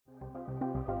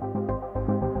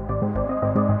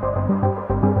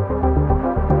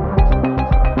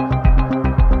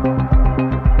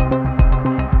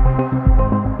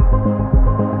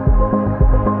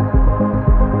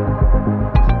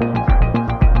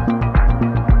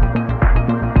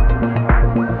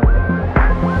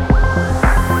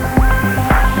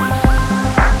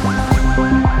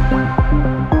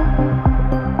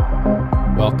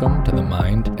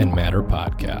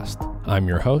I'm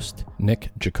your host,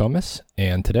 Nick Jikomis,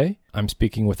 and today I'm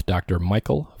speaking with Dr.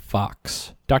 Michael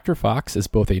Fox. Dr. Fox is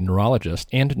both a neurologist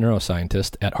and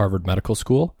neuroscientist at Harvard Medical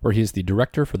School, where he is the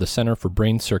director for the Center for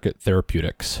Brain Circuit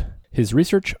Therapeutics. His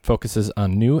research focuses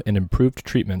on new and improved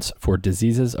treatments for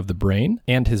diseases of the brain,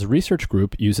 and his research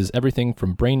group uses everything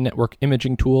from brain network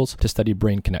imaging tools to study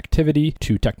brain connectivity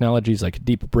to technologies like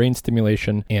deep brain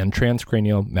stimulation and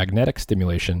transcranial magnetic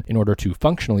stimulation in order to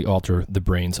functionally alter the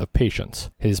brains of patients.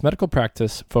 His medical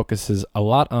practice focuses a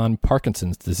lot on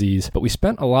Parkinson's disease, but we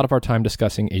spent a lot of our time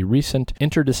discussing a recent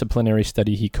interdisciplinary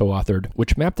study he co-authored,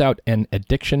 which mapped out an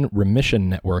addiction remission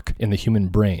network in the human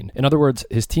brain. In other words,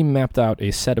 his team mapped out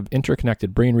a set of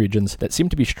interconnected brain regions that seem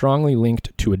to be strongly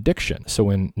linked to addiction. So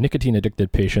when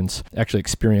nicotine-addicted patients actually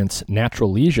experience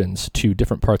natural lesions to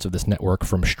different parts of this network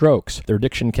from strokes, their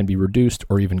addiction can be reduced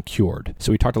or even cured.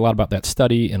 So we talked a lot about that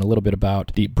study and a little bit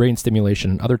about deep brain stimulation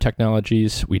and other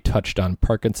technologies. We touched on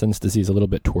Parkinson's disease a little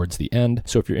bit towards the end.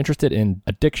 So if you're interested in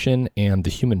addiction and the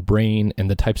human brain and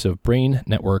the types of brain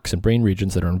networks and brain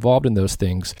regions that are involved in those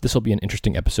things, this will be an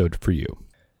interesting episode for you.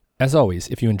 As always,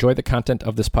 if you enjoy the content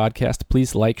of this podcast,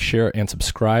 please like, share, and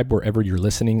subscribe wherever you're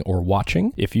listening or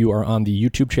watching. If you are on the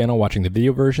YouTube channel watching the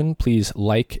video version, please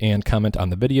like and comment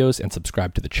on the videos and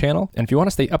subscribe to the channel. And if you want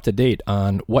to stay up to date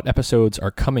on what episodes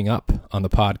are coming up on the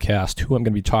podcast, who I'm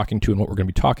going to be talking to and what we're going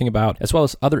to be talking about, as well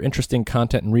as other interesting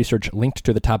content and research linked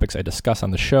to the topics I discuss on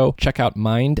the show, check out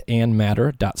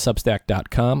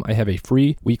mindandmatter.substack.com. I have a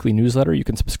free weekly newsletter you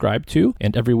can subscribe to,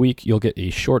 and every week you'll get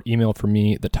a short email from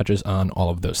me that touches on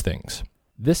all of those things.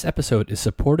 This episode is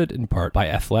supported in part by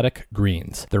Athletic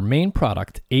Greens. Their main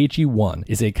product, AG1,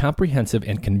 is a comprehensive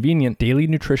and convenient daily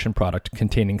nutrition product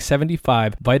containing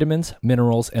 75 vitamins,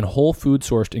 minerals, and whole food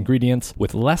sourced ingredients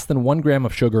with less than 1 gram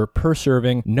of sugar per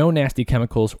serving, no nasty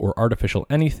chemicals or artificial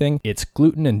anything. It's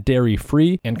gluten and dairy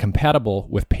free and compatible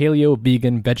with paleo,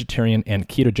 vegan, vegetarian, and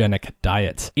ketogenic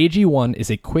diets. AG1 is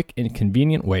a quick and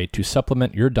convenient way to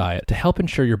supplement your diet to help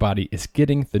ensure your body is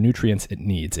getting the nutrients it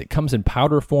needs. It comes in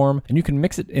powder form, and you can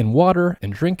mix it in water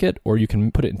and drink it, or you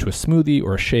can put it into a smoothie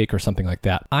or a shake or something like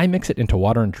that. I mix it into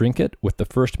water and drink it with the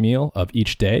first meal of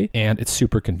each day, and it's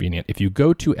super convenient. If you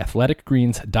go to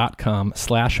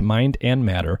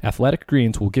athleticgreens.com/mindandmatter, Athletic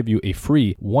Greens will give you a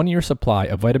free 1-year supply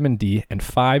of vitamin D and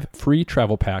 5 free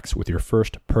travel packs with your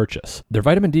first purchase. Their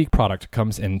vitamin D product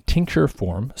comes in tincture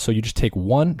form, so you just take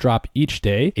 1 drop each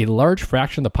day. A large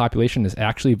fraction of the population is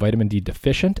actually vitamin D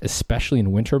deficient, especially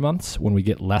in winter months when we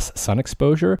get less sun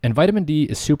exposure, and vitamin D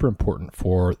is super important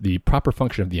for the proper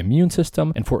function of the immune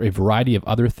system and for a variety of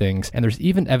other things. And there's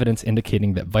even evidence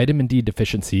indicating that vitamin D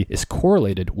deficiency is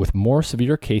correlated with more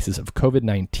severe cases of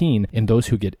COVID-19 in those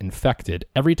who get infected.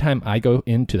 Every time I go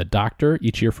into the doctor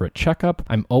each year for a checkup,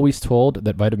 I'm always told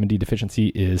that vitamin D deficiency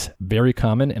is very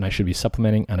common and I should be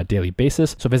supplementing on a daily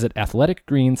basis. So visit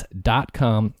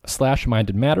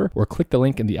athleticgreens.com/mindandmatter or click the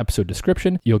link in the episode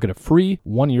description. You'll get a free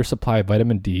 1-year supply of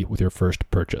vitamin D with your first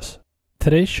purchase.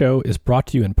 Today's show is brought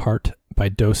to you in part by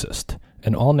Dosist,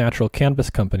 an all-natural cannabis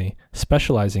company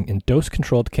specializing in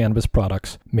dose-controlled cannabis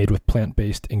products made with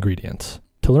plant-based ingredients.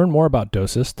 To learn more about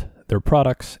Dosist, their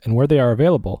products, and where they are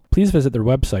available, please visit their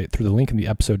website through the link in the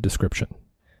episode description.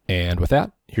 And with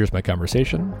that, here's my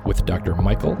conversation with Dr.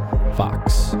 Michael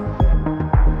Fox.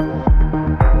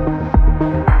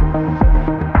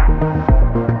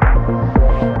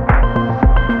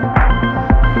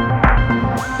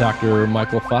 Dr.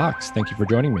 Michael Fox, thank you for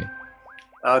joining me.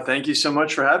 Thank you so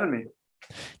much for having me.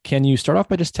 Can you start off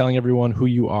by just telling everyone who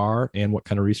you are and what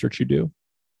kind of research you do?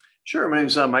 Sure. My name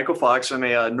is Michael Fox. I'm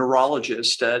a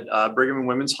neurologist at Brigham and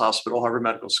Women's Hospital, Harvard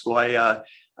Medical School.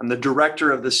 I'm the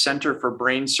director of the Center for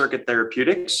Brain Circuit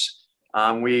Therapeutics.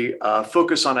 We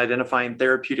focus on identifying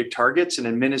therapeutic targets and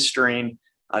administering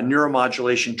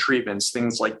neuromodulation treatments,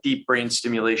 things like deep brain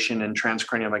stimulation and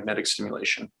transcranial magnetic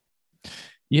stimulation.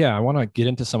 Yeah, I want to get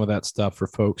into some of that stuff for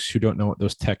folks who don't know what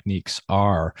those techniques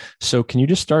are. So can you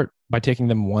just start by taking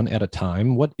them one at a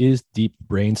time? What is deep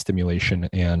brain stimulation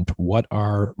and what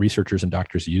are researchers and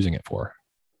doctors using it for?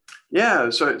 Yeah,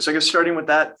 so I guess starting with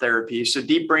that therapy. So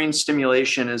deep brain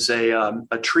stimulation is a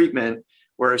treatment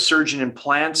where a surgeon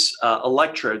implants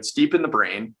electrodes deep in the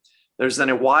brain. There's then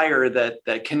a wire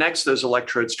that connects those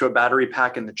electrodes to a battery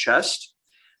pack in the chest.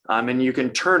 And you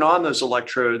can turn on those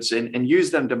electrodes and use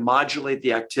them to modulate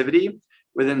the activity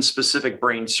within specific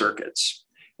brain circuits.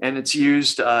 And it's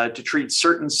used to treat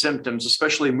certain symptoms,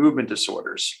 especially movement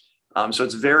disorders. So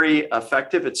it's very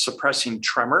effective at suppressing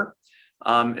tremor.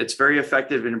 It's very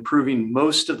effective in improving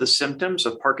most of the symptoms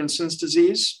of Parkinson's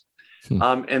disease.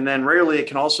 And then rarely it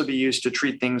can also be used to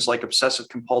treat things like obsessive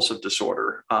compulsive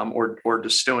disorder or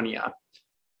dystonia.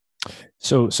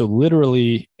 So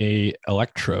literally a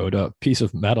electrode, a piece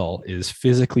of metal, is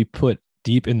physically put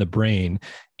deep in the brain,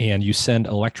 and you send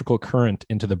electrical current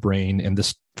into the brain, and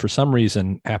this, for some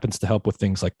reason, happens to help with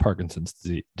things like Parkinson's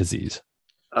disease.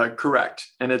 Correct.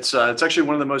 And it's actually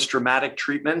one of the most dramatic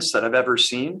treatments that I've ever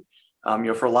seen.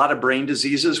 For a lot of brain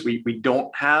diseases, we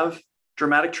don't have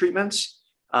dramatic treatments.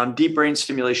 Deep brain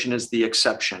stimulation is the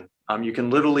exception. You can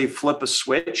literally flip a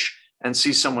switch and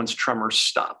see someone's tremors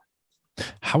stop.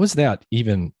 How is that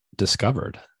even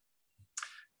discovered?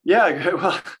 Yeah,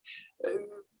 well,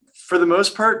 for the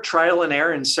most part, trial and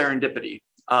error and serendipity.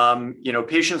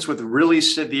 Patients with really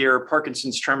severe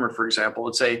Parkinson's tremor, for example,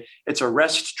 it's a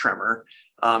rest tremor.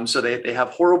 So they have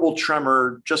horrible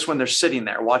tremor just when they're sitting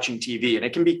there watching TV, and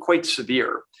it can be quite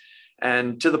severe.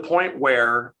 And to the point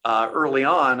where early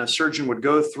on, a surgeon would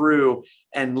go through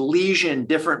and lesion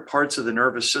different parts of the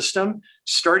nervous system,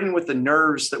 starting with the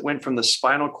nerves that went from the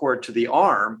spinal cord to the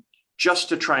arm, just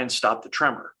to try and stop the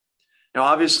tremor. Now,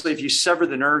 obviously, if you sever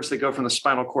the nerves that go from the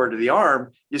spinal cord to the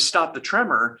arm, you stop the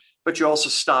tremor, but you also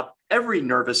stop every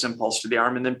nervous impulse to the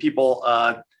arm, and then people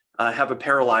have a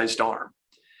paralyzed arm.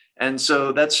 And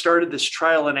so that started this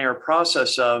trial and error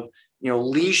process of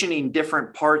lesioning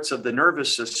different parts of the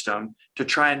nervous system to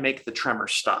try and make the tremor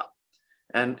stop.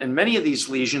 And many of these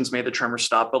lesions made the tremor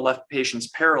stop, but left patients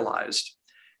paralyzed.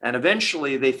 And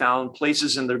eventually they found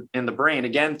places in the brain,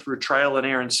 again, through trial and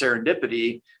error and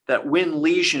serendipity, that when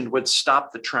lesioned would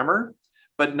stop the tremor,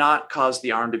 but not cause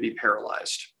the arm to be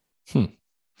paralyzed.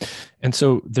 And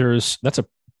so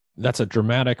that's a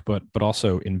dramatic, but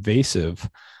also invasive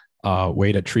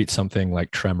way to treat something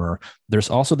like tremor. There's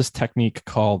also this technique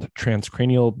called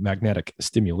transcranial magnetic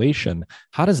stimulation.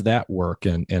 How does that work,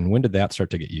 and when did that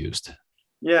start to get used?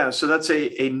 Yeah, so that's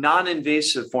a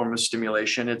non-invasive form of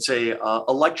stimulation. It's a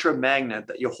electromagnet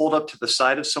that you hold up to the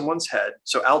side of someone's head,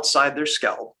 so outside their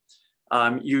scalp.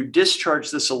 You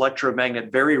discharge this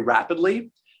electromagnet very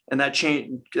rapidly, and that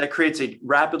creates a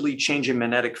rapidly changing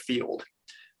magnetic field.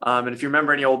 And if you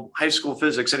remember any old high school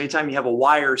physics, anytime you have a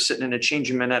wire sitting in a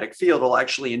changing magnetic field, it'll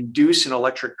actually induce an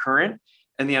electric current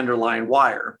in the underlying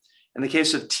wire. In the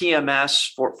case of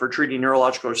TMS, for treating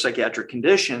neurological or psychiatric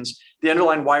conditions, the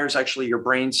underlying wire is actually your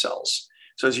brain cells.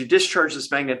 So as you discharge this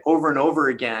magnet over and over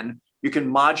again, you can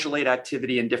modulate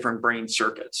activity in different brain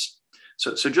circuits.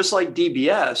 So just like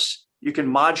DBS, you can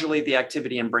modulate the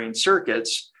activity in brain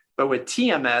circuits, but with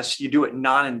TMS, you do it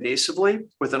non-invasively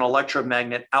with an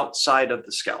electromagnet outside of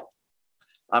the scalp.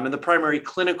 And the primary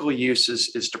clinical use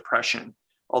is depression,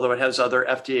 although it has other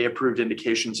FDA-approved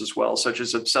indications as well, such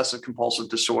as obsessive compulsive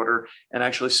disorder and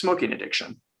actually smoking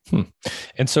addiction.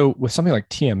 And so with something like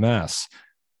TMS,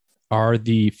 are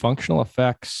the functional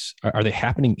effects, are they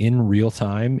happening in real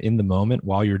time in the moment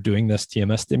while you're doing this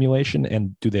TMS stimulation?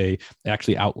 And do they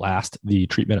actually outlast the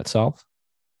treatment itself?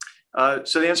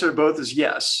 So the answer to both is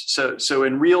yes. So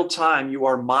in real time, you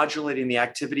are modulating the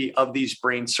activity of these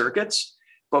brain circuits.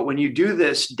 But when you do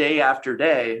this day after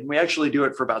day, and we actually do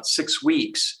it for about 6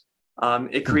 weeks,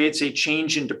 it creates a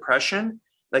change in depression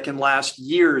that can last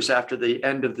years after the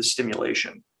end of the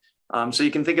stimulation. So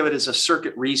you can think of it as a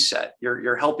circuit reset.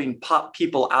 You're helping pop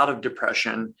people out of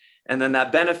depression, and then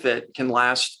that benefit can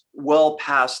last well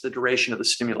past the duration of the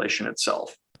stimulation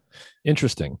itself.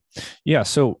 Interesting. Yeah.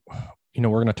 So, we're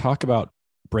going to talk about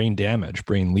brain damage,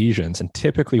 brain lesions. And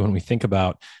typically when we think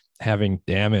about having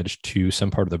damage to some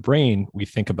part of the brain, we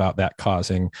think about that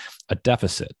causing a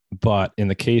deficit. But in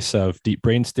the case of deep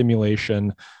brain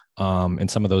stimulation,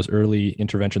 and some of those early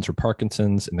interventions for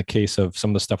Parkinson's, in the case of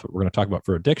some of the stuff that we're going to talk about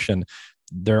for addiction,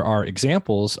 there are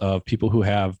examples of people who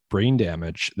have brain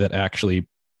damage that actually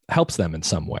helps them in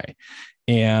some way.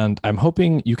 And I'm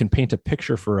hoping you can paint a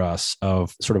picture for us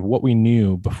of sort of what we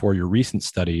knew before your recent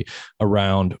study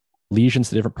around lesions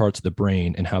to different parts of the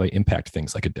brain and how they impact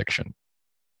things like addiction.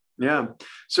 Yeah.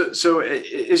 So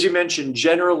as you mentioned,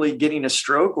 generally getting a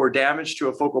stroke or damage to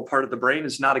a focal part of the brain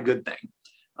is not a good thing.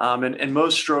 And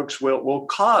most strokes will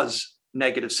cause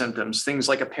negative symptoms, things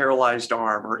like a paralyzed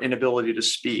arm or inability to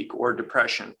speak or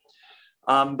depression.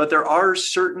 But there are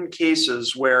certain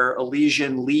cases where a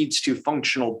lesion leads to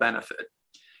functional benefit.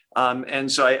 And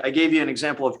so I gave you an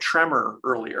example of tremor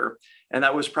earlier, and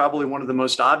that was probably one of the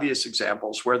most obvious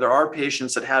examples where there are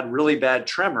patients that had really bad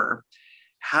tremor,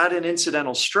 had an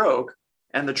incidental stroke,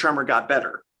 and the tremor got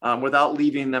better without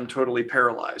leaving them totally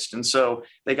paralyzed. And so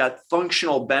they got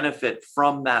functional benefit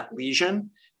from that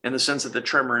lesion in the sense that the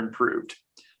tremor improved.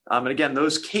 And again,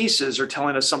 those cases are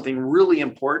telling us something really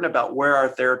important about where our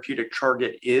therapeutic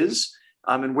target is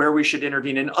and where we should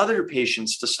intervene in other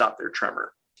patients to stop their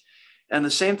tremor. And the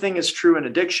same thing is true in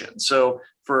addiction. So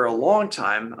for a long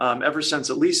time, ever since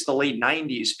at least the late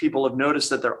 90s, people have noticed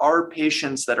that there are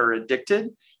patients that are addicted,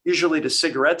 usually to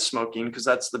cigarette smoking, because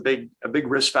that's a big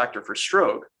risk factor for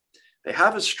stroke. They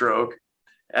have a stroke,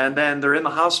 and then they're in the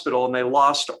hospital and they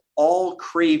lost all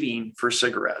craving for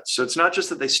cigarettes. So it's not just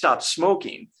that they stopped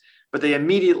smoking, but they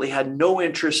immediately had no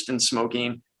interest in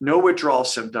smoking, no withdrawal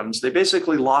symptoms. They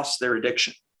basically lost their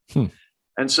addiction.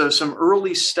 And so some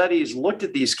early studies looked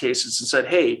at these cases and said,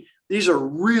 hey, these are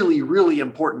really, really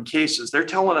important cases. They're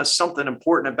telling us something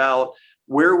important about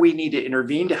where we need to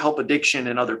intervene to help addiction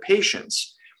in other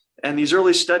patients. And these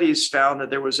early studies found that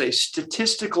there was a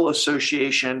statistical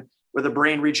association with a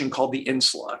brain region called the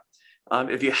insula.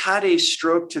 If you had a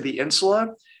stroke to the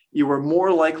insula, you were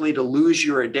more likely to lose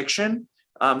your addiction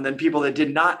than people that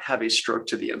did not have a stroke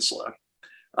to the insula.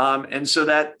 And so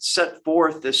that set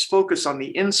forth this focus on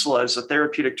the insula as a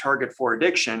therapeutic target for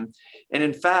addiction. And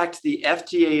in fact, the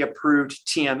FDA-approved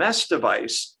TMS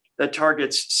device that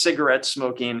targets cigarette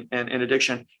smoking and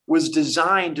addiction was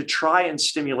designed to try and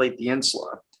stimulate the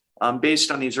insula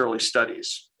based on these early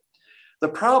studies. The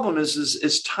problem is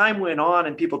as time went on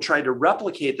and people tried to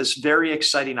replicate this very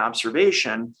exciting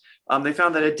observation, they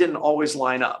found that it didn't always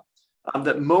line up,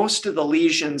 that most of the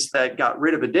lesions that got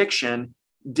rid of addiction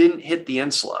didn't hit the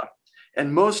insula.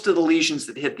 And most of the lesions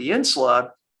that hit the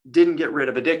insula didn't get rid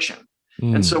of addiction.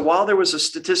 And so while there was a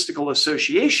statistical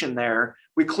association there,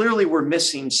 we clearly were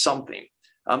missing something,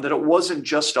 that it wasn't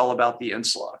just all about the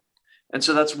insula. And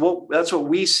so that's what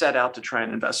we set out to try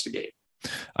and investigate.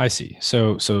 I see.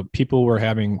 So people were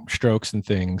having strokes and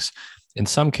things. In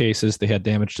some cases, they had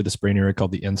damage to this brain area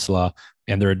called the insula,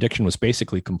 and their addiction was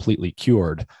basically completely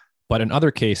cured. But in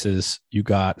other cases, you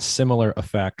got similar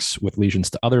effects with lesions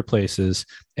to other places.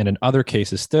 And in other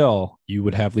cases still, you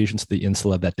would have lesions to the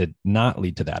insula that did not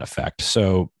lead to that effect.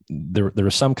 So there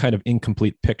was some kind of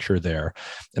incomplete picture there.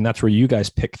 And that's where you guys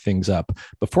pick things up.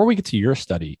 Before we get to your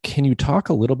study, can you talk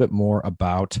a little bit more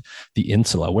about the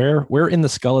insula? Where in the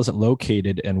skull is it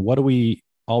located? And what do we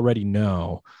already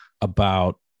know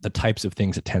about the types of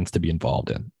things it tends to be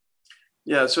involved in?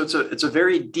 Yeah, so it's a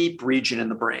very deep region in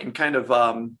the brain. Kind of,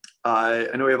 I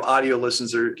know we have audio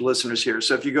listeners here.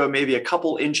 So if you go maybe a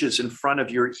couple inches in front of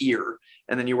your ear,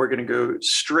 and then you were going to go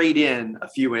straight in a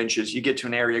few inches, you get to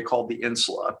an area called the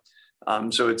insula.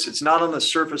 So it's not on the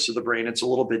surface of the brain; it's a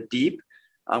little bit deep,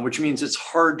 which means it's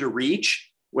hard to reach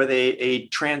with a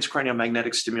transcranial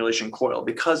magnetic stimulation coil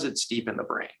because it's deep in the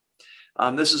brain.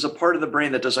 This is a part of the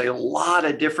brain that does a lot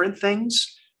of different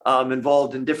things.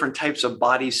 Involved in different types of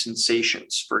body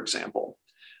sensations, for example.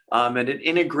 And it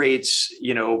integrates,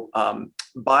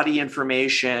 body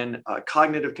information,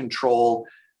 cognitive control,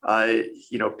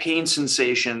 pain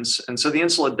sensations. And so the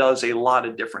insula does a lot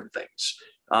of different things,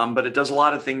 but it does a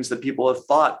lot of things that people have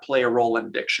thought play a role in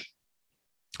addiction.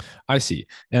 I see.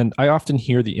 And I often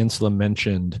hear the insula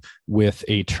mentioned with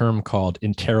a term called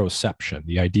interoception,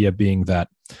 the idea being that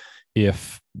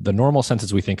if the normal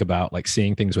senses we think about, like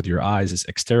seeing things with your eyes, is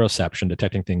exteroception,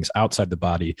 detecting things outside the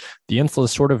body, the insula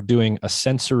is sort of doing a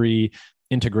sensory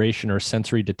integration or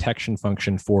sensory detection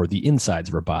function for the insides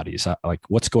of our bodies, like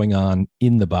what's going on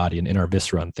in the body and in our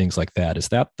viscera and things like that. Is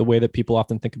that the way that people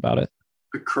often think about it?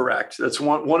 Correct. That's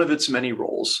one of its many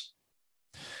roles.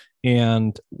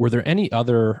 And were there any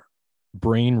other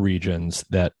brain regions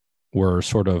that were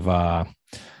sort of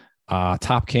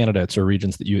top candidates or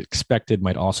regions that you expected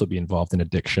might also be involved in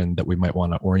addiction that we might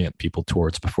want to orient people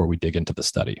towards before we dig into the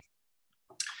study?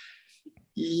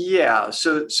 Yeah,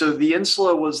 so the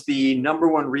insula was the number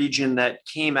one region that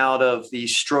came out of the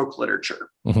stroke literature,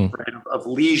 right, of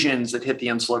lesions that hit the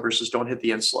insula versus don't hit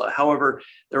the insula. However,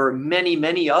 there are many,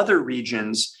 many other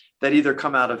regions that either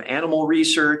come out of animal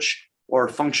research or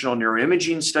functional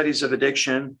neuroimaging studies of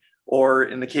addiction, or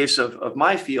in the case of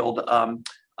my field,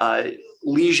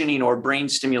 lesioning or brain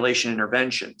stimulation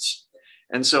interventions.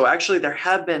 And so actually there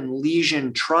have been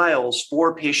lesion trials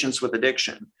for patients with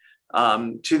addiction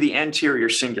to the anterior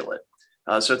cingulate.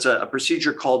 So it's a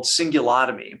procedure called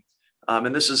cingulotomy.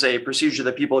 And this is a procedure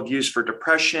that people have used for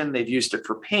depression. They've used it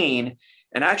for pain.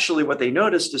 And actually what they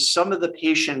noticed is some of the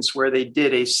patients where they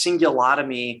did a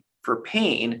cingulotomy for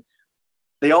pain,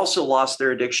 they also lost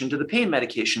their addiction to the pain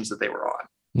medications that they were on.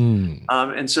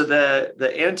 And so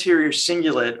the anterior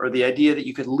cingulate, or the idea that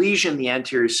you could lesion the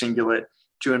anterior cingulate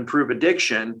to improve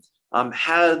addiction,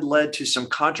 had led to some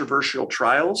controversial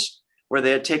trials where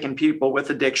they had taken people with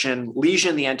addiction,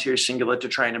 lesion the anterior cingulate to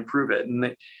try and improve it.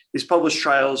 And these published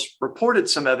trials reported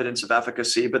some evidence of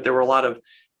efficacy, but there were a lot of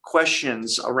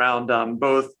questions around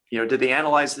both, did they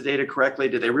analyze the data correctly?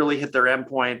 Did they really hit their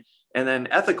endpoint? And then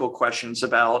ethical questions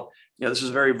about, this is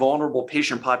a very vulnerable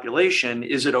patient population.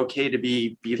 Is it okay to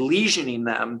be lesioning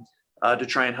them to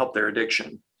try and help their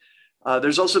addiction?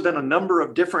 There's also been a number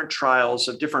of different trials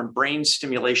of different brain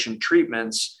stimulation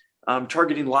treatments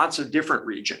targeting lots of different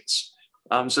regions.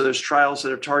 So there's trials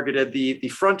that have targeted the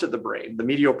front of the brain, the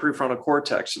medial prefrontal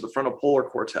cortex or the frontal polar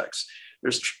cortex.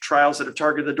 There's trials that have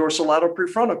targeted the dorsolateral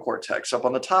prefrontal cortex up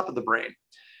on the top of the brain.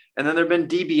 And then there have been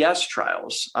DBS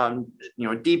trials,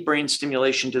 deep brain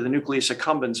stimulation to the nucleus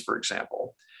accumbens, for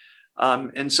example.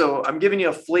 And so I'm giving you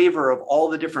a flavor of all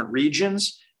the different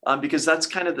regions because that's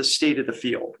kind of the state of the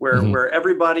field where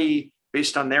everybody,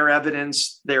 based on their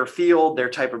evidence, their field, their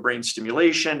type of brain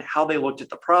stimulation, how they looked at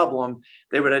the problem,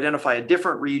 they would identify a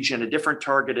different region, a different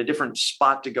target, a different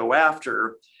spot to go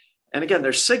after. And again,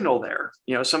 there's signal there.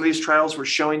 Some of these trials were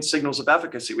showing signals of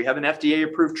efficacy. We have an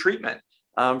FDA-approved treatment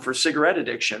for cigarette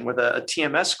addiction with a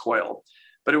TMS coil,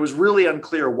 but it was really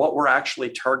unclear what we're actually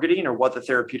targeting or what the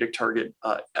therapeutic target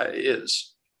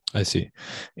is. I see.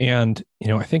 And,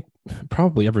 I think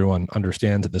probably everyone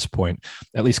understands at this point,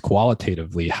 at least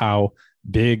qualitatively, how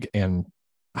big and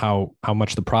how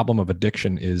much the problem of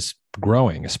addiction is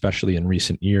growing, especially in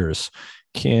recent years.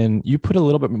 Can you put a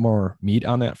little bit more meat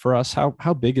on that for us?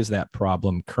 How big is that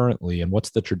problem currently, and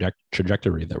what's the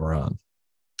trajectory that we're on?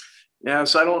 Yeah,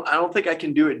 so I don't think I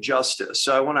can do it justice.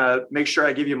 So I want to make sure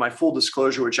I give you my full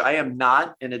disclosure, which I am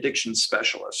not an addiction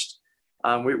specialist.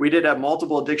 We did have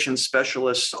multiple addiction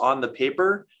specialists on the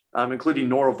paper, including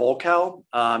Nora Volkow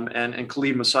and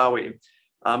Khalid Moussaoui.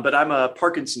 But I'm a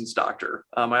Parkinson's doctor.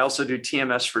 I also do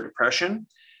TMS for depression.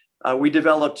 We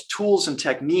developed tools and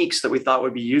techniques that we thought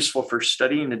would be useful for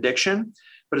studying addiction.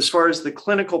 But as far as the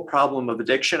clinical problem of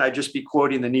addiction, I'd just be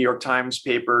quoting the New York Times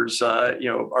papers,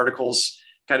 articles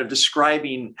kind of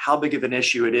describing how big of an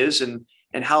issue it is and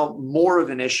how more of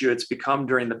an issue it's become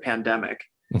during the pandemic.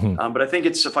 Mm-hmm. But I think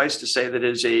it's suffice to say that it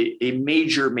is a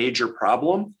major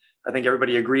problem. I think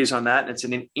everybody agrees on that. And it's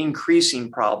an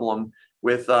increasing problem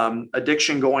with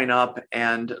addiction going up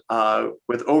and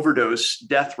with overdose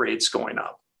death rates going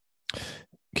up.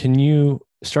 Can you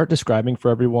start describing for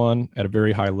everyone at a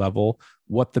very high level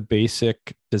what the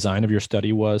basic design of your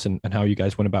study was and how you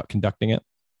guys went about conducting it?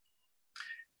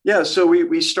 Yeah, so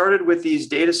we started with these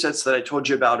data sets that I told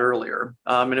you about earlier.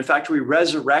 And in fact, we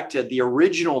resurrected the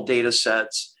original data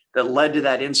sets that led to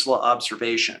that insula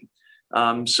observation.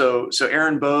 So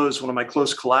Aaron Bose, one of my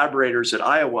close collaborators at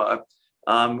Iowa,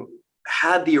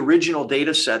 had the original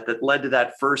data set that led to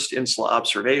that first insula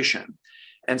observation.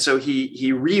 And so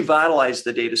he revitalized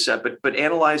the data set, but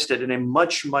analyzed it in a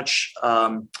much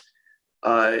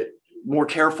more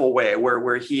careful way,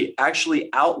 where he actually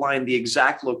outlined the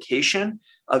exact location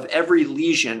of every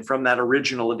lesion from that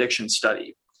original addiction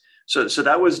study. So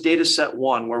that was data set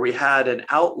one, where we had an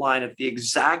outline of the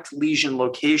exact lesion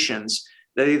locations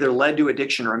that either led to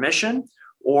addiction remission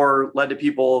or led to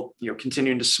people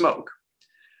continuing to smoke.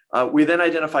 We then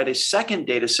identified a second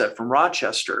data set from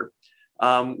Rochester,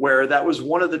 where that was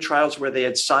one of the trials where they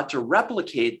had sought to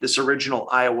replicate this original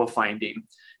Iowa finding.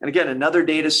 And again, another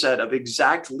data set of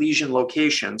exact lesion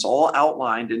locations, all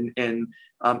outlined in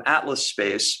Atlas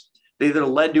space. They either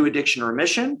led to addiction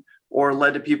remission or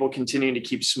led to people continuing to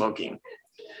keep smoking.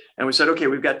 And we said, okay,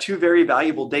 we've got two very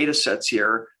valuable data sets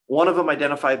here. One of them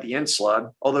identified the insula,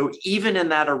 although even in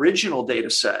that original data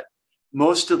set,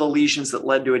 most of the lesions that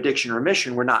led to addiction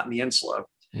remission were not in the insula.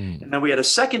 And then we had a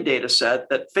second data set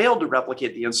that failed to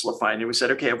replicate the insula finding. We said,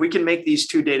 okay, if we can make these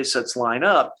two data sets line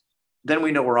up, then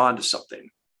we know we're onto something.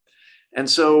 And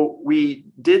so we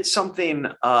did something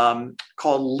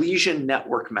called lesion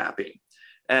network mapping.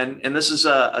 And this is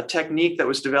a technique that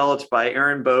was developed by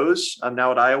Aaron Bose,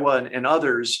 now at Iowa, and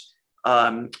others,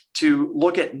 to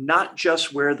look at not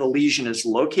just where the lesion is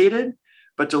located,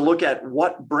 but to look at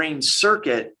what brain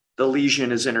circuit the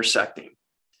lesion is intersecting.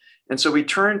 And so we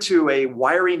turned to a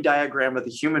wiring diagram of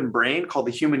the human brain called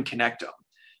the human connectome.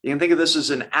 You can think of this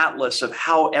as an atlas of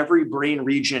how every brain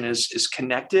region is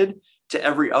connected to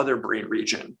every other brain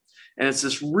region. And it's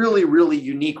this really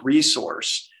unique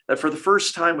resource that for the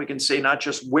first time we can say not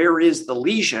just where is the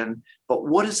lesion, but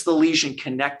what is the lesion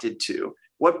connected to?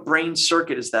 What brain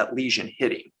circuit is that lesion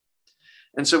hitting?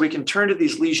 And so we can turn to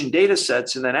these lesion data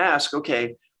sets and then ask,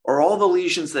 okay, are all the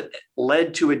lesions that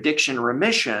led to addiction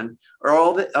remission,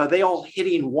 are they all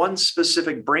hitting one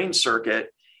specific brain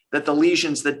circuit that the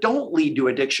lesions that don't lead to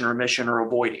addiction remission are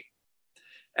avoiding?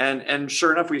 And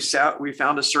sure enough, we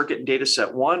found a circuit in data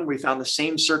set one. We found the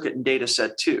same circuit in data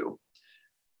set two.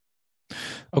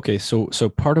 Okay, so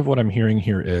part of what I'm hearing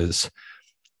here is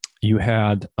you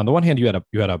had, on the one hand, you had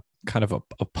a kind of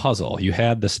a puzzle. You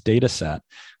had this data set.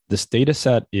 This data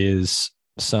set is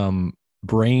some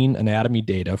brain anatomy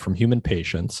data from human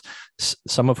patients,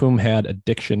 some of whom had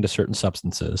addiction to certain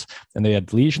substances, and they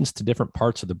had lesions to different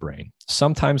parts of the brain.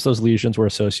 Sometimes those lesions were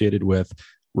associated with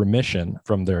remission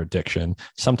from their addiction.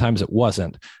 Sometimes it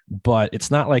wasn't, but it's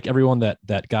not like everyone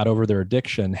that got over their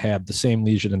addiction had the same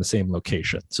lesion in the same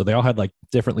location. So they all had like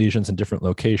different lesions in different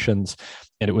locations,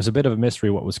 and it was a bit of a mystery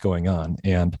what was going on.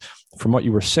 And from what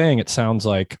you were saying, it sounds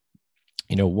like,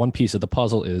 one piece of the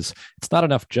puzzle is it's not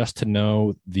enough just to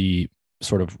know the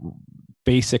sort of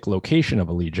basic location of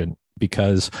a lesion,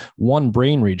 because one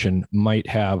brain region might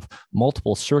have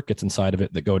multiple circuits inside of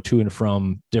it that go to and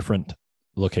from different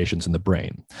locations in the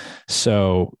brain.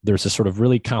 So there's a sort of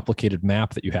really complicated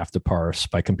map that you have to parse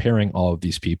by comparing all of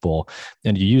these people.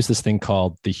 And you use this thing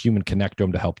called the human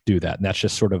connectome to help do that. And that's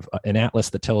just sort of an atlas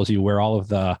that tells you where all of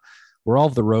the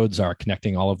roads are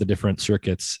connecting all of the different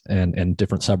circuits and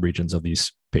different subregions of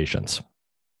these patients.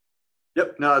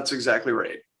 Yep. No, that's exactly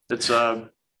right. It's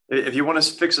if you want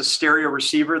to fix a stereo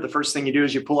receiver, the first thing you do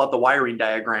is you pull out the wiring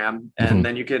diagram, and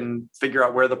then you can figure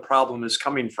out where the problem is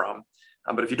coming from.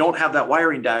 But if you don't have that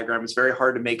wiring diagram, it's very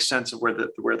hard to make sense of where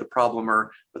the problem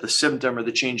or the symptom or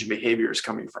the change in behavior is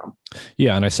coming from.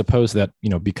 Yeah, and I suppose that,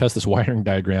 because this wiring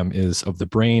diagram is of the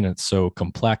brain and it's so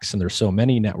complex and there's so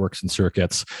many networks and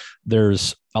circuits,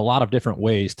 there's a lot of different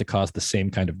ways to cause the same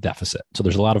kind of deficit. So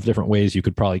there's a lot of different ways you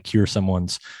could probably cure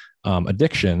someone's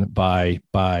addiction by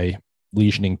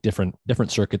lesioning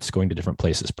different circuits going to different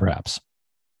places, perhaps.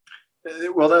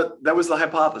 Well, that was the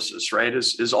hypothesis, right?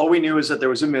 Is all we knew is that there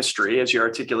was a mystery, as you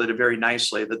articulated very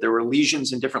nicely, that there were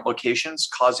lesions in different locations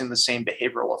causing the same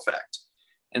behavioral effect.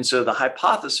 And so the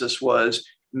hypothesis was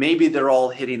maybe they're all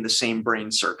hitting the same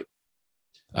brain circuit.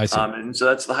 I see. And so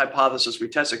that's the hypothesis we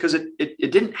tested, because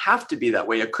it didn't have to be that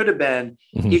way. It could have been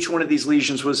each one of these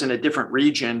lesions was in a different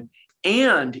region,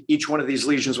 and each one of these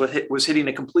lesions was hitting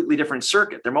a completely different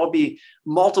circuit. There might be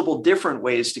multiple different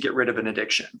ways to get rid of an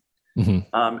addiction.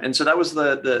 And so that was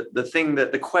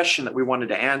the question that we wanted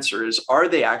to answer is, are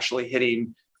they actually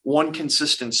hitting one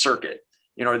consistent circuit?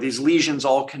 Are these lesions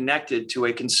all connected to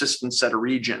a consistent set of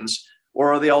regions,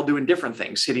 or are they all doing different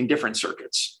things, hitting different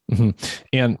circuits?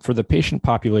 And for the patient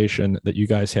population that you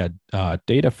guys had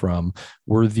data from,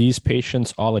 were these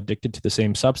patients all addicted to the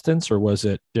same substance, or was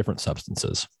it different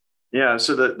substances? Yeah.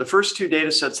 So the first two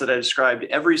data sets that I described,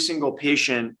 every single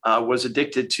patient was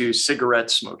addicted to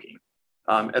cigarette smoking.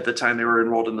 At the time they were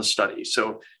enrolled in the study.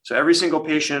 So every single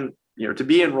patient, to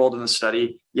be enrolled in the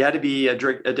study, you had to be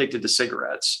addicted to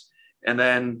cigarettes, and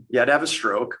then you had to have a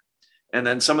stroke. And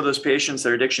then some of those patients,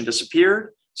 their addiction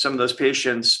disappeared. Some of those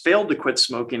patients failed to quit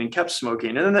smoking and kept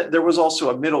smoking. And then there was also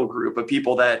a middle group of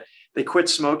people that they quit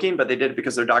smoking, but they did it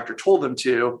because their doctor told them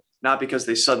to, not because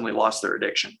they suddenly lost their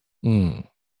addiction.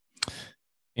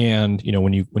 And,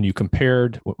 when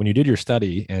you did your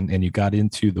study and you got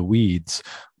into the weeds,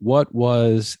 what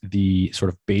was the sort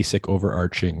of basic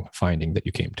overarching finding that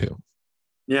you came to?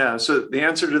 Yeah. So the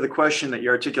answer to the question that you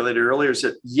articulated earlier is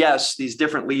that, yes, these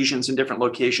different lesions in different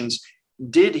locations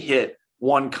did hit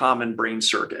one common brain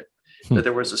circuit, that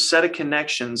there was a set of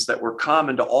connections that were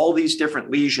common to all these different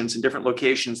lesions in different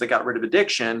locations that got rid of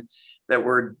addiction that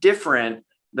were different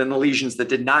than the lesions that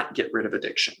did not get rid of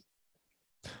addiction.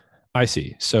 I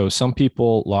see. So some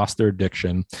people lost their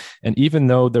addiction, and even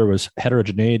though there was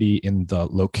heterogeneity in the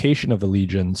location of the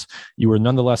lesions, you were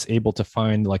nonetheless able to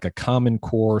find like a common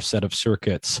core set of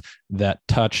circuits that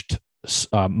touched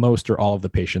most or all of the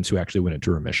patients who actually went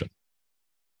into remission.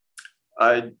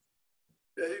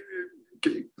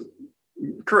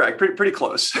 Correct. Pretty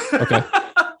close. Okay.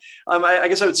 I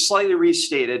guess I would slightly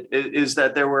restate it, is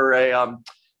that there were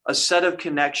a set of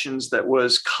connections that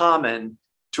was common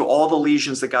to all the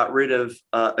lesions that got rid of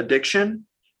addiction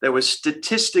that was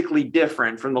statistically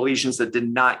different from the lesions that did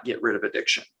not get rid of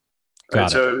addiction. Right?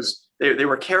 So they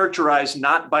were characterized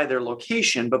not by their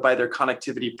location, but by their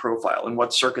connectivity profile and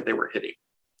what circuit they were hitting.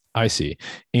 I see.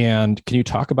 And can you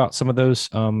talk about some of those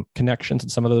connections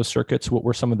and some of those circuits? What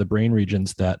were some of the brain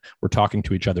regions that were talking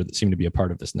to each other that seemed to be a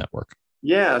part of this network?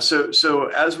 Yeah. So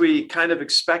as we kind of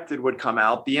expected would come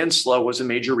out, the insula was a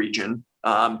major region.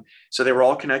 So they were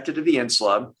all connected to the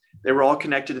insula. They were all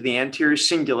connected to the anterior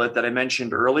cingulate that I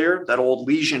mentioned earlier, that old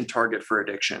lesion target for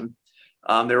addiction.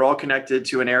 They were all connected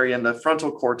to an area in the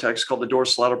frontal cortex called the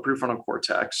dorsolateral prefrontal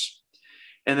cortex.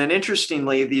 And then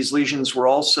interestingly, these lesions were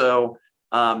also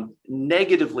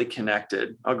negatively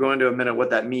connected. I'll go into a minute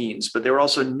what that means, but they were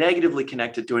also negatively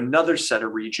connected to another set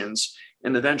of regions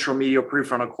in the ventral medial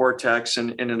prefrontal cortex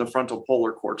and in the frontal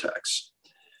polar cortex.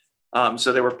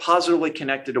 So they were positively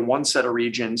connected to one set of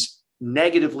regions,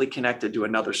 negatively connected to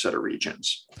another set of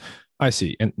regions. I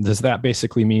see. And does that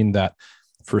basically mean that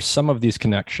for some of these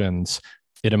connections,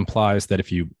 it implies that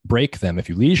if you break them, if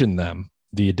you lesion them,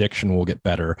 the addiction will get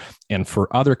better. And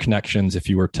for other connections, if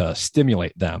you were to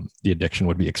stimulate them, the addiction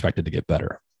would be expected to get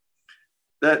better.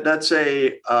 That's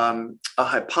a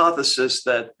hypothesis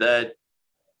that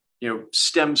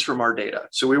stems from our data.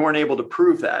 So we weren't able to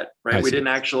prove that, right? We didn't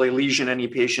actually lesion any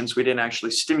patients. We didn't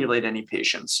actually stimulate any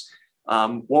patients.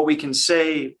 What we can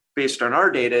say based on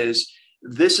our data is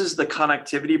this is the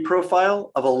connectivity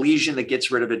profile of a lesion that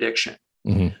gets rid of addiction.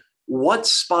 Mm-hmm. What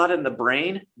spot in the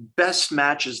brain best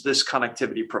matches this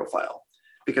connectivity profile?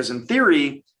 Because in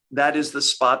theory, that is the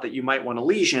spot that you might want to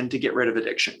lesion to get rid of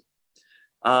addiction.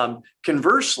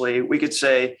 Conversely, we could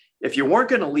say, if you weren't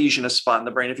going to lesion a spot in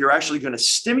the brain, if you're actually going to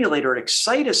stimulate or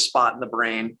excite a spot in the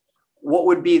brain, what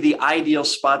would be the ideal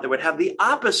spot that would have the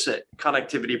opposite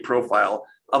connectivity profile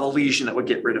of a lesion that would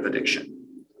get rid of addiction?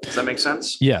 Does that make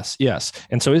sense? Yes.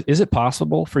 And so is it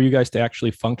possible for you guys to actually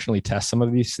functionally test some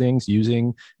of these things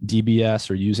using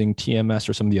DBS or using TMS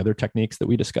or some of the other techniques that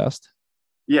we discussed?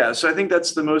 Yeah. So I think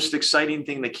that's the most exciting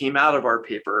thing that came out of our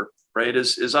paper, right?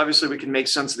 Is obviously we can make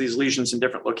sense of these lesions in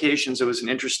different locations. It was an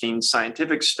interesting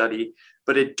scientific study,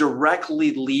 but it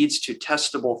directly leads to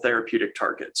testable therapeutic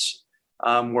targets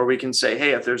where we can say,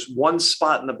 hey, if there's one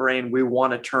spot in the brain we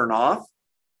want to turn off,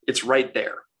 it's right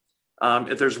there.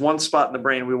 If there's one spot in the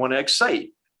brain we want to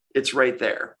excite, it's right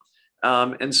there.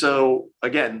 And so,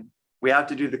 again, we have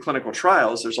to do the clinical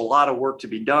trials. There's a lot of work to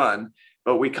be done,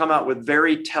 but we come out with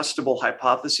very testable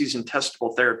hypotheses and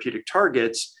testable therapeutic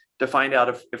targets to find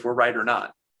out if we're right or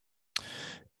not.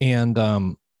 And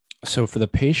so for the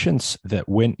patients that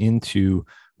went into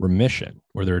remission,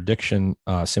 where their addiction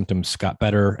symptoms got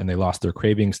better and they lost their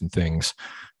cravings and things,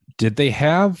 did you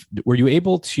have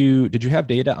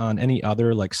data on any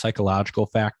other like psychological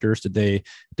factors? Did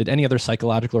any other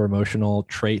psychological or emotional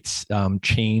traits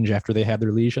change after they had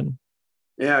their lesion?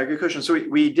 Yeah, good question. So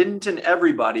we didn't in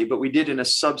everybody, but we did in a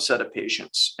subset of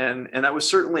patients. And that was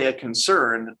certainly a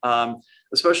concern,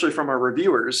 especially from our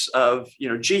reviewers of,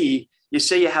 you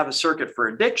say you have a circuit for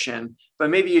addiction, but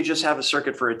maybe you just have a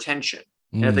circuit for attention.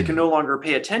 And if they can no longer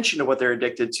pay attention to what they're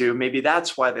addicted to, maybe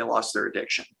that's why they lost their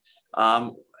addiction.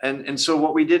 And so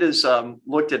what we did is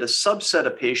looked at a subset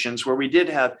of patients where we did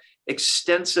have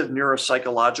extensive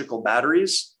neuropsychological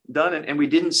batteries done, and we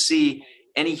didn't see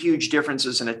any huge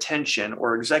differences in attention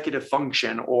or executive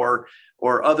function or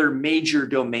other major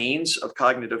domains of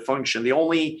cognitive function. The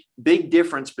only big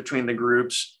difference between the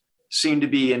groups seemed to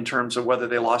be in terms of whether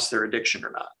they lost their addiction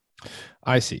or not.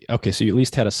 I see. Okay, so you at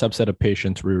least had a subset of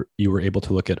patients where you were able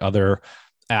to look at other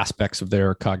aspects of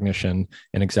their cognition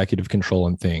and executive control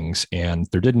and things, and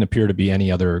there didn't appear to be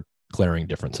any other glaring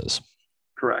differences.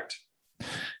 Correct.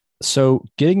 So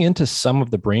getting into some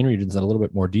of the brain regions in a little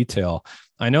bit more detail,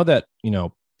 I know that,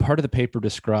 part of the paper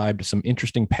described some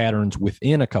interesting patterns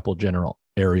within a couple general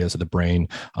areas of the brain.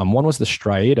 One was the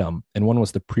striatum and one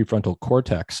was the prefrontal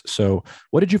cortex. So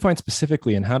what did you find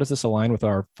specifically, and how does this align with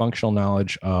our functional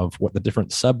knowledge of what the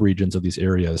different subregions of these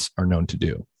areas are known to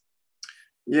do?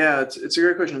 Yeah, it's a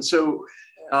great question. So,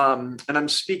 and I'm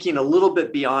speaking a little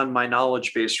bit beyond my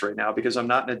knowledge base right now because I'm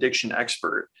not an addiction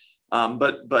expert.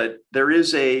 But there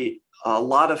is a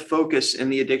lot of focus in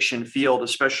the addiction field,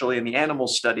 especially in the animal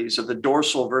studies, of the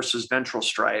dorsal versus ventral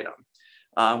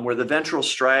striatum, where the ventral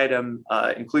striatum,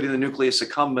 including the nucleus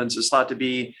accumbens, is thought to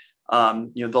be the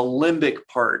limbic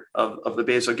part of the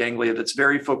basal ganglia that's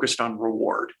very focused on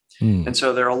reward. And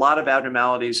so there are a lot of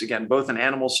abnormalities, again, both in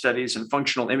animal studies and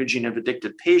functional imaging of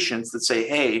addicted patients that say,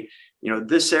 hey,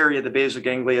 this area of the basal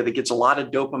ganglia that gets a lot of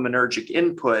dopaminergic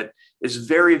input is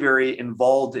very, very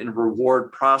involved in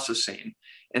reward processing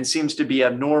and seems to be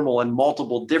abnormal in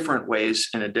multiple different ways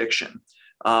in addiction.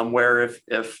 Where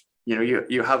if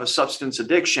you have a substance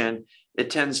addiction,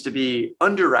 it tends to be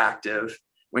underactive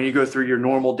when you go through your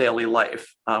normal daily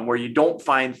life, where you don't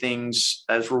find things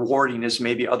as rewarding as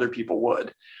maybe other people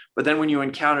would. But then when you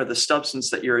encounter the substance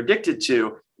that you're addicted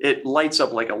to, it lights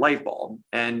up like a light bulb,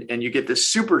 and you get this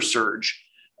super surge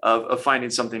of finding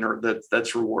something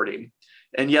that's rewarding.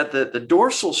 And yet the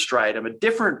dorsal striatum, a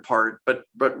different part, but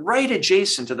right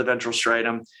adjacent to the ventral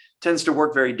striatum, tends to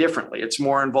work very differently. It's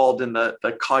more involved in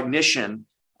the cognition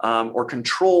or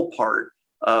control part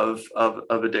of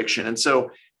addiction. And so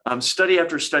study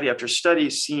after study after study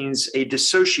sees a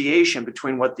dissociation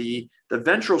between what the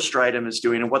ventral striatum is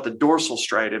doing and what the dorsal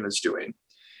striatum is doing.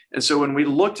 And so when we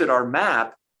looked at our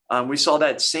map, we saw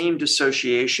that same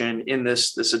dissociation in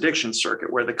this addiction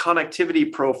circuit, where the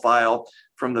connectivity profile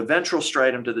from the ventral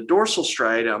striatum to the dorsal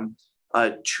striatum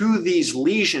to these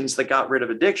lesions that got rid of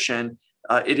addiction,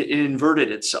 it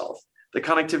inverted itself. The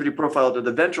connectivity profile to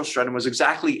the ventral striatum was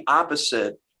exactly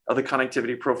opposite of the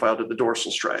connectivity profile to the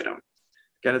dorsal striatum.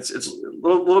 Again, it's a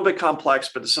little bit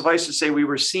complex, but suffice to say, we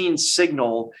were seeing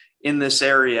signal in this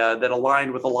area that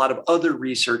aligned with a lot of other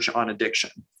research on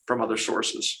addiction from other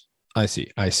sources. I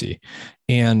see.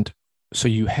 And so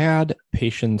you had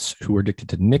patients who were addicted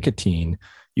to nicotine.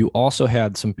 You also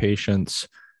had some patients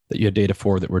that you had data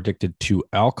for that were addicted to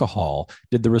alcohol.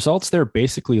 Did the results there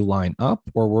basically line up,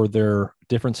 or were there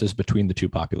differences between the two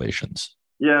populations?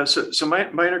 Yeah, so my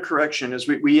minor correction is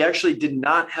we actually did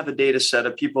not have a data set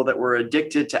of people that were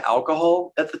addicted to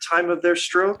alcohol at the time of their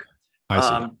stroke. I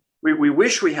see. We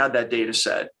wish we had that data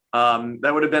set.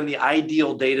 That would have been the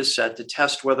ideal data set to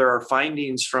test whether our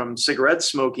findings from cigarette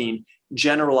smoking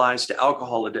generalized to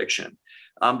alcohol addiction.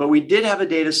 But we did have a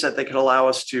data set that could allow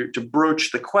us to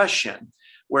broach the question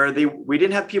where we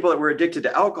didn't have people that were addicted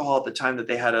to alcohol at the time that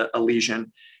they had a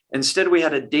lesion. Instead, we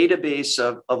had a database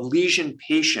of lesion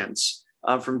patients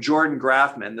from Jordan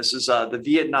Grafman. This is the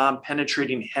Vietnam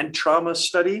penetrating head trauma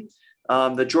study.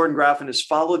 That Jordan Grafman has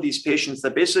followed these patients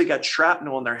that basically got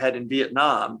shrapnel in their head in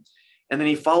Vietnam. And then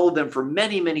he followed them for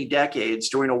many, many decades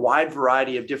doing a wide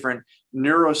variety of different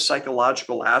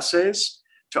neuropsychological assays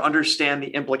to understand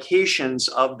the implications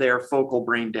of their focal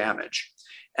brain damage.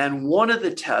 And one of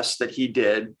the tests that he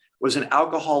did was an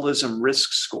alcoholism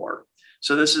risk score.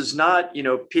 So this is not,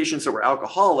 patients that were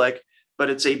alcoholic, but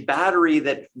it's a battery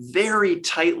that very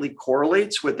tightly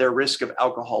correlates with their risk of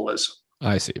alcoholism.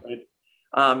 I see. Right?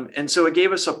 And so it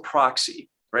gave us a proxy,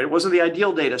 right? It wasn't the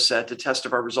ideal data set to test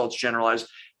if our results generalized,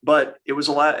 but it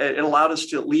allowed us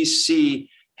to at least see,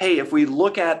 hey, if we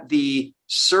look at the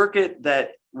circuit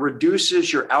that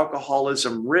reduces your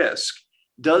alcoholism risk,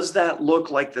 does that look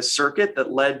like the circuit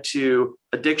that led to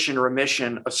addiction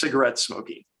remission of cigarette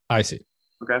smoking? I see.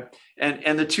 Okay.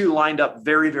 And the two lined up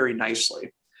very, very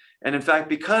nicely. And in fact,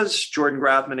 because Jordan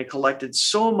Grafman had collected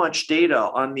so much data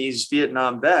on these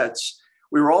Vietnam vets,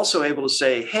 we were also able to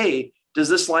say, hey, does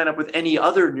this line up with any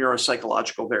other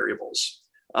neuropsychological variables?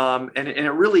 And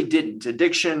it really didn't.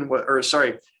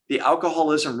 The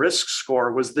alcoholism risk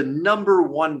score was the number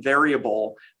one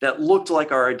variable that looked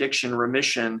like our addiction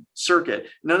remission circuit.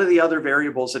 None of the other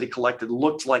variables that he collected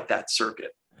looked like that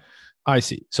circuit. I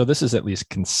see. So this is at least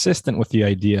consistent with the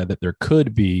idea that there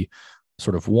could be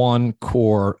sort of one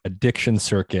core addiction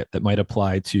circuit that might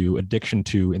apply to addiction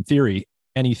to, in theory,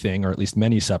 anything or at least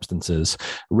many substances,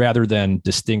 rather than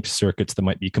distinct circuits that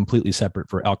might be completely separate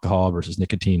for alcohol versus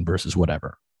nicotine versus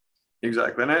whatever.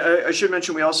 Exactly. And I should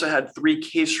mention, we also had 3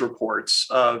 case reports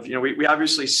of, we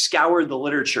obviously scoured the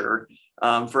literature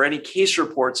for any case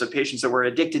reports of patients that were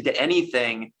addicted to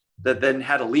anything that then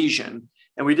had a lesion.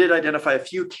 And we did identify a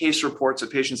few case reports of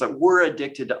patients that were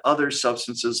addicted to other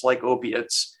substances like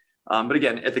opiates. But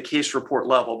again, at the case report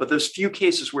level, but those few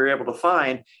cases we were able to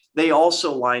find, they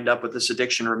also lined up with this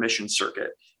addiction remission circuit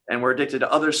and were addicted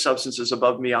to other substances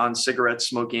above and beyond cigarette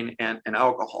smoking and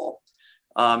alcohol.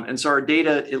 And so our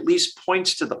data at least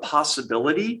points to the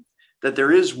possibility that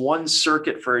there is one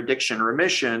circuit for addiction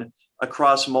remission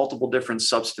across multiple different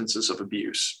substances of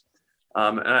abuse.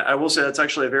 And I will say that's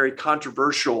actually a very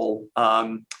controversial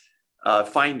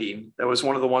finding. That was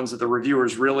one of the ones that the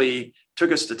reviewers really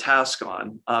took us to task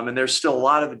on. And there's still a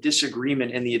lot of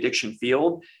disagreement in the addiction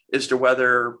field as to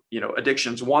whether,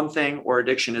 addiction is one thing or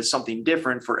addiction is something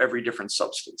different for every different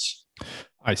substance.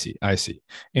 I see.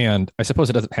 And I suppose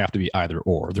it doesn't have to be either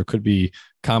or. There could be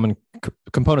common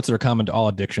components that are common to all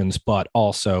addictions, but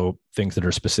also things that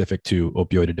are specific to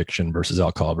opioid addiction versus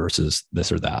alcohol versus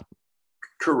this or that.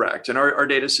 Correct. And our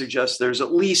data suggests there's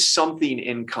at least something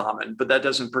in common, but that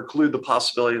doesn't preclude the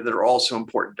possibility that there are also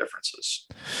important differences.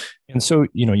 And so,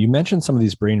 you mentioned some of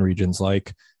these brain regions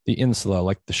like the insula,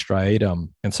 like the striatum,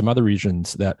 and some other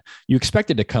regions that you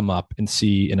expected to come up and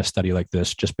see in a study like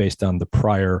this, just based on the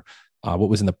prior, what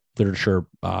was in the literature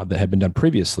that had been done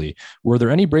previously. Were there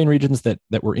any brain regions that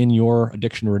were in your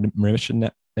addiction remission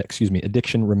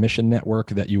network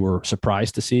that you were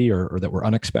surprised to see or that were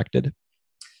unexpected?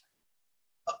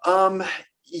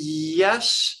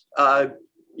 Yes, but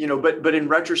in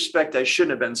retrospect, I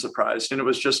shouldn't have been surprised. And it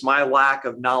was just my lack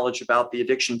of knowledge about the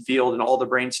addiction field and all the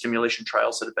brain stimulation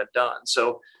trials that have been done.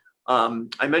 So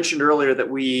I mentioned earlier that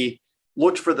we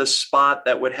looked for the spot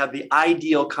that would have the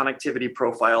ideal connectivity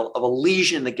profile of a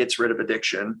lesion that gets rid of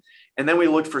addiction. And then we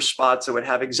looked for spots that would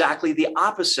have exactly the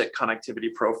opposite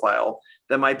connectivity profile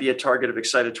that might be a target of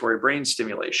excitatory brain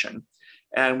stimulation.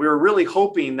 And we were really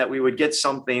hoping that we would get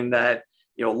something that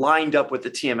lined up with the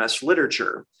TMS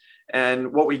literature.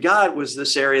 And what we got was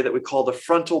this area that we call the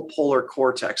frontal polar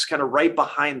cortex, kind of right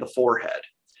behind the forehead.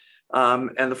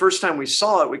 And the first time we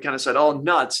saw it, we kind of said, oh,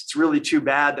 nuts. It's really too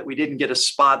bad that we didn't get a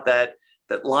spot that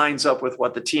that lines up with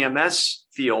what the TMS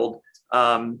field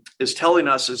is telling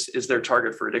us is their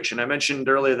target for addiction. I mentioned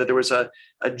earlier that there was a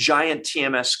giant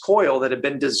TMS coil that had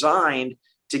been designed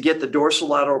to get the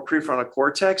dorsolateral prefrontal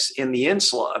cortex in the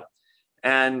insula.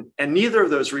 And neither of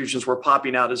those regions were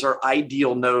popping out as our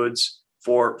ideal nodes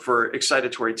for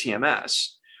excitatory TMS.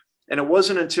 And it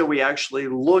wasn't until we actually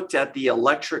looked at the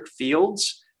electric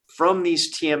fields from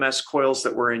these TMS coils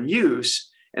that were in use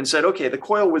and said, okay, the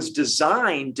coil was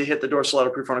designed to hit the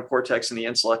dorsolateral prefrontal cortex in the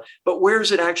insula, but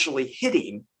where's it actually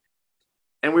hitting?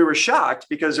 And we were shocked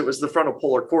because it was the frontal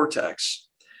polar cortex.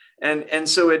 And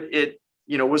so it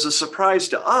was a surprise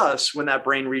to us when that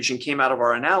brain region came out of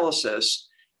our analysis.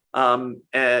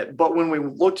 But when we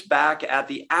looked back at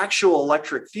the actual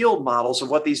electric field models of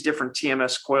what these different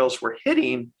TMS coils were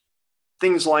hitting,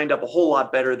 things lined up a whole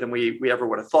lot better than we ever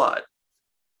would have thought.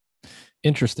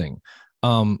 Interesting.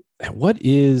 What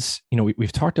is,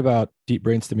 we've talked about deep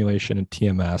brain stimulation and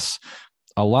TMS.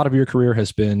 A lot of your career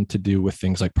has been to do with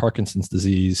things like Parkinson's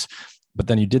disease, but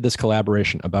then you did this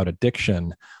collaboration about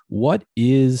addiction. What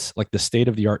is like the state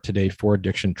of the art today for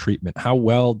addiction treatment? How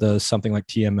well does something like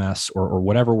TMS or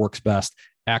whatever works best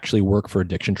actually work for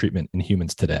addiction treatment in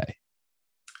humans today?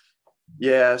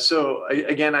 Yeah. So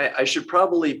again, I should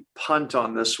probably punt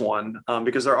on this one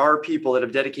because there are people that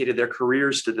have dedicated their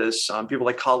careers to this, people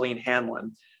like Colleen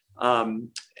Hanlon. I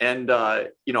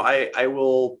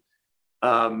will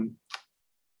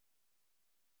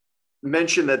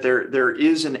mention that there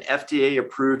is an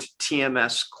FDA-approved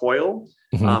TMS coil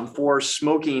for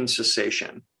smoking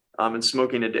cessation and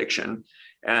smoking addiction.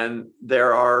 And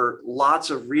there are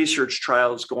lots of research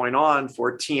trials going on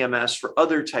for TMS for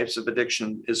other types of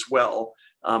addiction as well.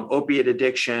 Opiate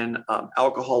addiction,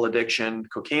 alcohol addiction,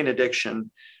 cocaine addiction.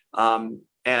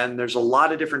 And there's a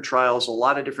lot of different trials, a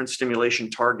lot of different stimulation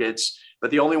targets,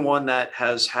 but the only one that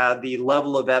has had the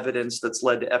level of evidence that's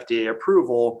led to FDA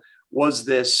approval was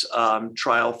this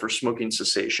trial for smoking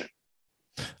cessation.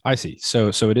 I see. So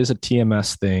it is a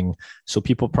TMS thing. So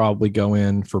people probably go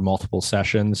in for multiple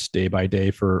sessions day by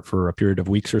day for a period of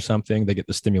weeks or something. They get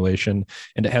the stimulation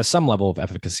and it has some level of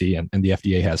efficacy and the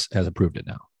FDA has approved it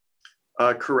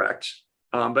now. Correct.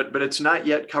 But it's not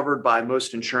yet covered by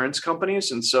most insurance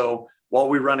companies. And so while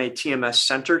we run a TMS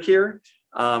center here,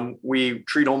 we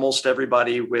treat almost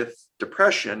everybody with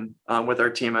depression with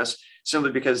our TMS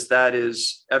simply because that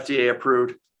is FDA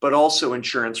approved, but also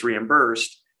insurance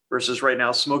reimbursed. Versus right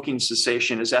now, smoking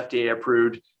cessation is FDA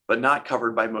approved, but not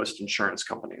covered by most insurance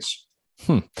companies.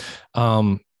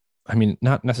 I mean,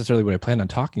 not necessarily what I planned on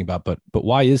talking about, but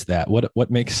why is that? What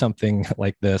makes something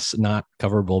like this not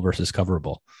coverable versus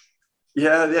coverable?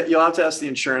 Yeah, you'll have to ask the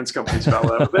insurance companies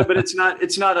about that. But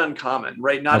it's not uncommon,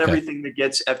 right? Not everything that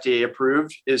gets FDA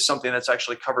approved is something that's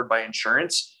actually covered by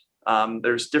insurance.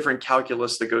 There's different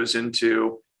calculus that goes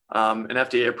into an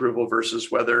FDA approval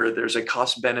versus whether there's a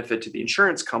cost benefit to the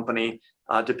insurance company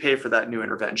to pay for that new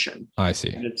intervention. I see.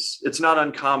 And it's not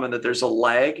uncommon that there's a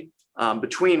lag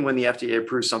between when the FDA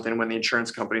approves something and when the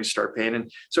insurance companies start paying. And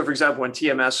so, for example, when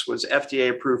TMS was FDA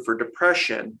approved for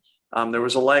depression, there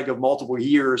was a lag of multiple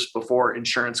years before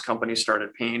insurance companies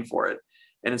started paying for it.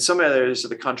 And in some areas of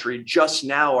the country, just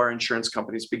now are insurance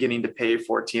companies beginning to pay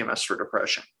for TMS for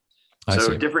depression.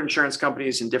 So different insurance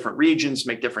companies in different regions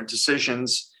make different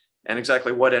decisions. And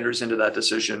exactly what enters into that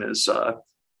decision is,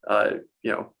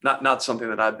 not something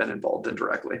that I've been involved in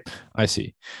directly. I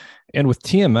see. And with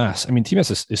TMS, I mean,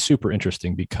 TMS is super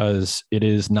interesting because it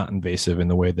is not invasive in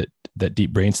the way that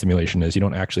deep brain stimulation is. You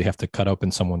don't actually have to cut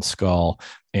open someone's skull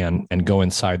and go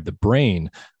inside the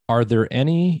brain. Are there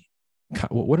any?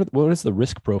 What does the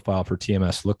risk profile for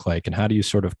TMS look like, and how do you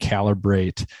sort of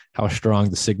calibrate how strong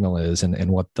the signal is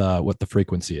and what the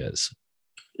frequency is?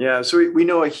 Yeah, so we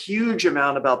know a huge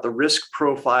amount about the risk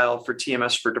profile for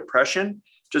TMS for depression,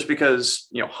 just because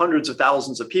hundreds of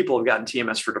thousands of people have gotten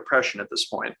TMS for depression at this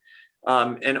point.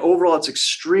 And overall, it's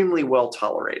extremely well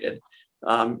tolerated.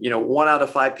 1 out of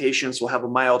 5 patients will have a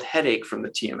mild headache from the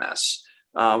TMS.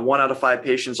 1 out of 5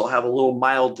 patients will have a little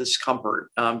mild discomfort.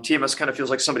 TMS kind of feels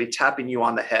like somebody tapping you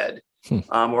on the head,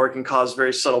 or it can cause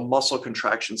very subtle muscle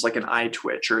contractions like an eye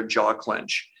twitch or a jaw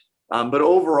clench. But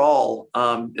overall,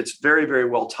 it's very, very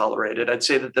well tolerated. I'd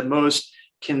say that the most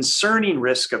concerning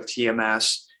risk of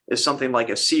TMS is something like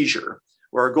a seizure,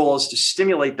 where our goal is to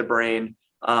stimulate the brain.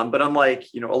 But unlike,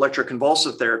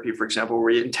 electroconvulsive therapy, for example,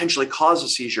 where you intentionally cause a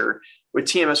seizure, with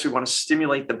TMS, we want to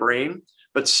stimulate the brain,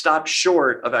 but stop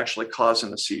short of actually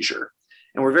causing a seizure.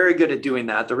 And we're very good at doing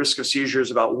that. The risk of seizure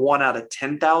is about 1 out of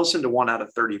 10,000 to 1 out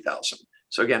of 30,000.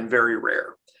 So again, very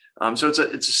rare. So it's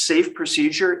a safe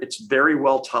procedure. It's very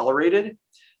well tolerated.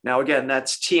 Now, again,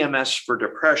 that's TMS for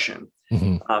depression.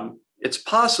 it's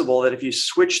possible that if you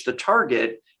switch the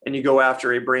target and you go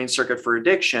after a brain circuit for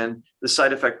addiction, the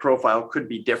side effect profile could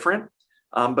be different.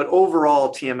 But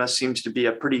overall, TMS seems to be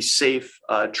a pretty safe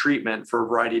treatment for a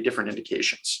variety of different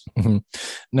indications. Mm-hmm.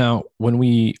 Now, when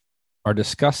we are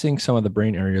discussing some of the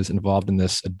brain areas involved in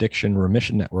this addiction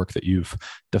remission network that you've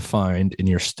defined in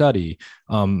your study,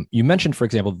 you mentioned, for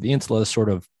example, the insula is sort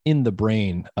of in the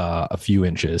brain a few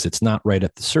inches. It's not right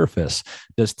at the surface.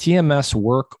 Does TMS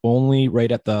work only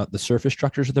right at the surface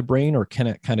structures of the brain, or can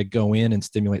it kind of go in and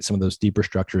stimulate some of those deeper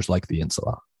structures like the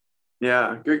insula?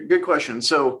 Yeah, good question.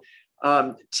 So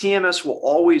TMS will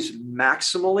always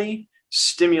maximally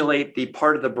stimulate the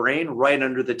part of the brain right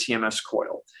under the TMS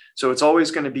coil. So it's always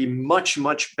going to be much,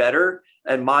 much better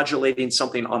at modulating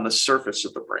something on the surface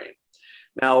of the brain.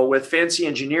 Now, with fancy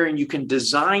engineering, you can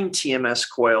design TMS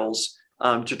coils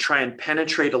to try and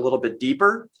penetrate a little bit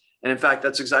deeper. And in fact,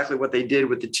 that's exactly what they did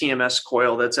with the TMS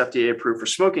coil that's FDA approved for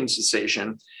smoking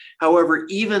cessation. However,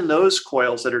 even those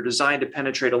coils that are designed to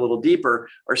penetrate a little deeper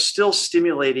are still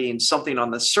stimulating something on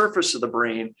the surface of the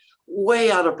brain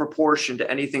way out of proportion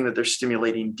to anything that they're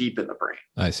stimulating deep in the brain.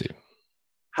 I see.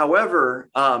 However,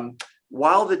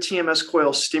 while the TMS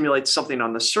coil stimulates something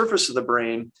on the surface of the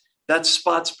brain, that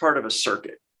spot's part of a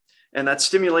circuit. And that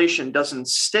stimulation doesn't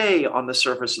stay on the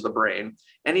surface of the brain.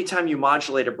 Anytime you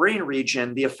modulate a brain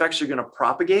region, the effects are going to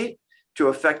propagate to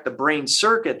affect the brain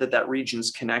circuit that region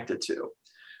is connected to.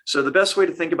 So the best way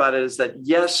to think about it is that,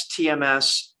 yes,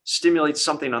 TMS stimulates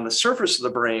something on the surface of the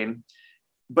brain,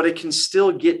 but it can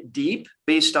still get deep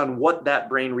based on what that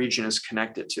brain region is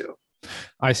connected to.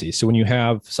 I see. So when you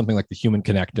have something like the human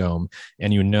connectome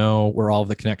and you know where all of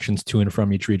the connections to and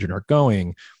from each region are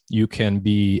going, you can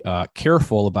be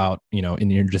careful about, in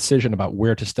your decision about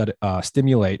where to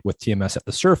stimulate with TMS at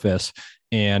the surface.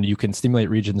 And you can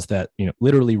stimulate regions that,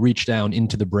 literally reach down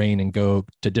into the brain and go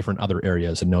to different other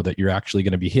areas, and know that you're actually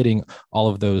going to be hitting all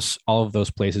of those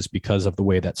places because of the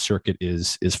way that circuit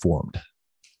is formed.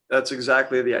 That's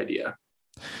exactly the idea.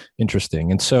 Interesting.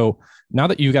 And so now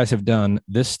that you guys have done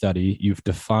this study, you've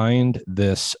defined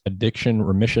this addiction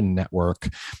remission network,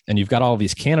 and you've got all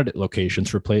these candidate locations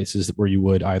for places where you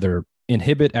would either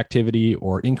inhibit activity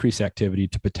or increase activity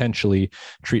to potentially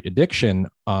treat addiction.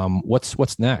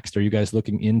 What's next? Are you guys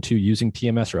looking into using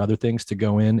TMS or other things to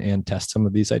go in and test some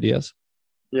of these ideas?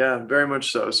 Yeah, very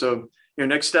much so. So your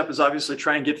next step is obviously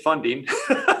try and get funding.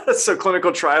 So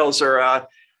clinical trials are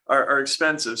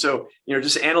expensive. So,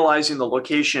 just analyzing the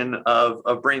location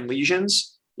of brain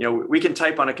lesions, we can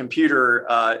type on a computer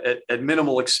at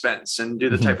minimal expense and do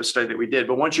the type of study that we did.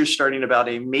 But once you're starting about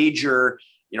a major,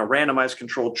 randomized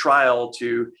controlled trial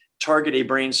to target a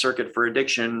brain circuit for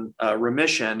addiction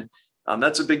remission,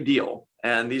 that's a big deal.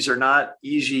 And these are not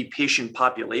easy patient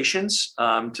populations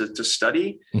to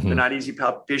study. They're not easy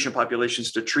patient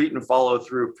populations to treat and follow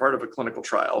through part of a clinical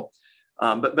trial.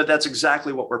 But that's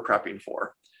exactly what we're prepping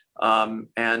for.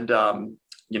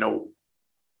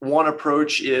 One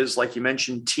approach is, like you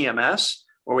mentioned, TMS,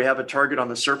 where we have a target on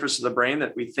the surface of the brain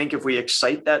that we think if we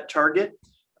excite that target,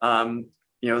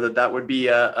 that would be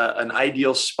an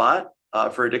ideal spot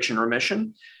for addiction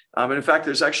remission. And in fact,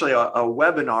 there's actually a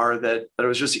webinar that I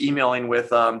was just emailing with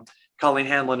Colleen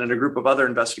Hanlon and a group of other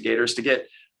investigators to get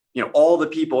all the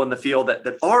people in the field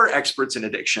that are experts in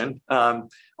addiction on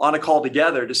a call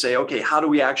together to say, okay, how do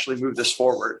we actually move this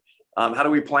forward? How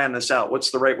do we plan this out? What's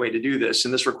the right way to do this?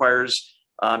 And this requires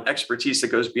expertise that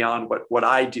goes beyond what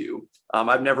I do.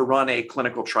 I've never run a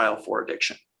clinical trial for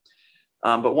addiction.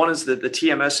 But one is the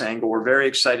TMS angle. We're very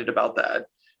excited about that.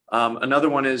 Another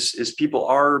one is people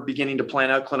are beginning to plan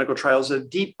out clinical trials of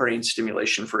deep brain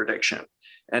stimulation for addiction.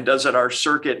 And does our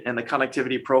circuit and the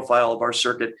connectivity profile of our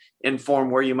circuit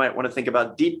inform where you might want to think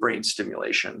about deep brain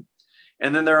stimulation?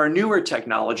 And then there are newer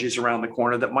technologies around the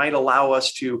corner that might allow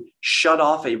us to shut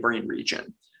off a brain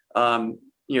region.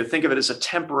 Think of it as a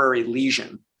temporary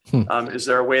lesion. Is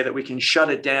there a way that we can shut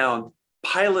it down,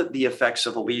 pilot the effects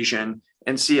of a lesion,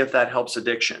 and see if that helps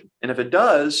addiction? And if it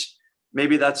does,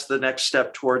 maybe that's the next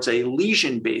step towards a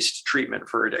lesion-based treatment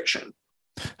for addiction.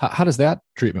 How does that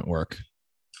treatment work?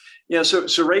 Yeah, so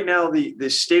right now the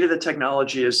state of the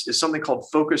technology is something called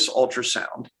focus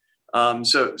ultrasound.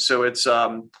 So it's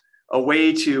a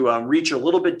way to reach a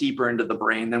little bit deeper into the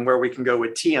brain than where we can go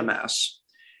with TMS.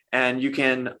 And you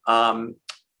can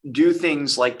do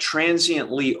things like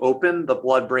transiently open the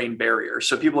blood-brain barrier.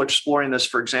 So people are exploring this,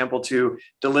 for example, to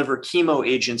deliver chemo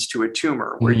agents to a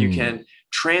tumor, where you can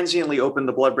transiently open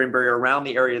the blood-brain barrier around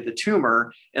the area of the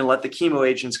tumor and let the chemo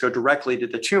agents go directly to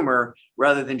the tumor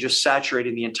rather than just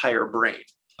saturating the entire brain.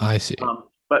 I see.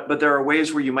 But there are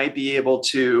ways where you might be able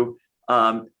to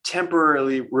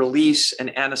temporarily release an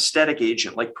anesthetic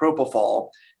agent like propofol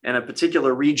in a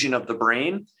particular region of the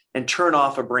brain and turn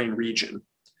off a brain region.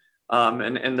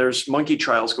 And there's monkey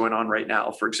trials going on right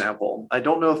now, for example. I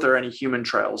don't know if there are any human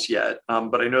trials yet,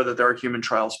 but I know that there are human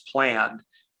trials planned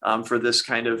for this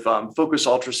kind of focus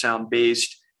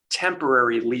ultrasound-based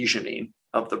temporary lesioning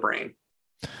of the brain.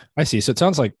 I see. So it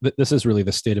sounds like this is really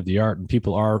the state of the art, and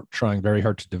people are trying very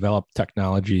hard to develop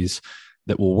technologies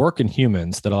that will work in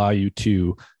humans that allow you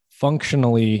to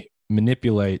functionally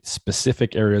manipulate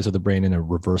specific areas of the brain in a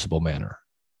reversible manner.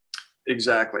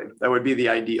 Exactly. That would be the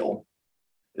ideal.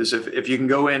 Is if you can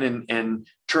go in and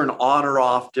turn on or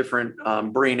off different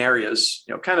brain areas,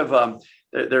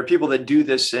 there are people that do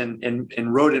this in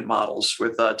rodent models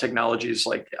with technologies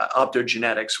like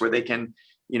optogenetics, where they can,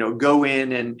 go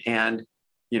in and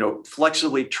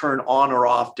flexibly turn on or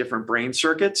off different brain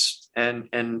circuits and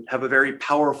have a very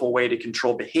powerful way to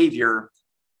control behavior,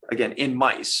 again, in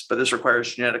mice. But this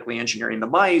requires genetically engineering the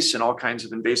mice and all kinds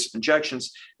of invasive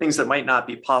injections, things that might not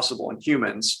be possible in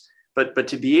humans. But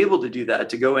to be able to do that,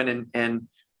 to go in and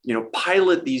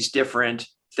pilot these different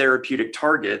therapeutic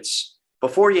targets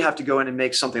before you have to go in and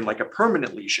make something like a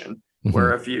permanent lesion,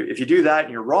 where if you do that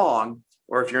and you're wrong,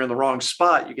 or if you're in the wrong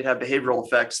spot, you could have behavioral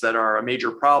effects that are a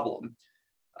major problem.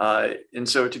 And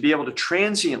so to be able to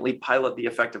transiently pilot the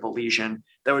effect of a lesion,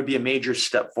 that would be a major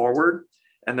step forward.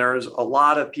 And there's a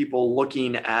lot of people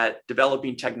looking at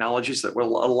developing technologies that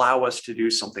will allow us to do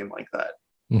something like that.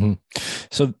 Mm-hmm.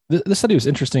 So this study was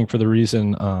interesting for the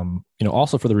reason,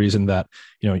 also for the reason that,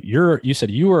 you said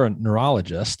you were a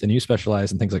neurologist and you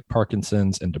specialize in things like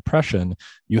Parkinson's and depression.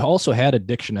 You also had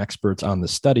addiction experts on the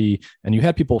study, and you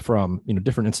had people from,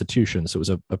 different institutions. So it was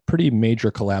a pretty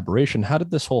major collaboration. How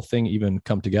did this whole thing even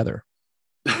come together?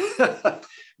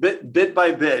 bit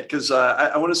by bit, because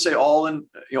I want to say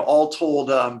all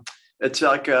told, it's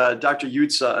like Dr.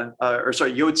 Juho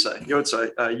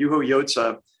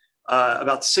Jotsa,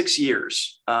 about 6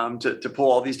 years to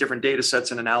pull all these different data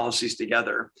sets and analyses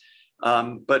together.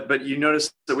 But you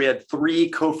notice that we had 3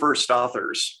 co-first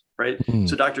authors, right? Mm-hmm.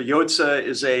 So Dr. Jotsa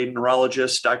is a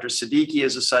neurologist, Dr. Siddiqui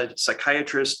is a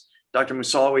psychiatrist, Dr.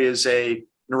 Musawi is a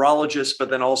neurologist, but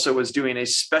then also was doing a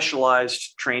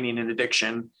specialized training in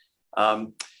addiction.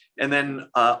 And then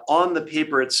on the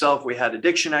paper itself, we had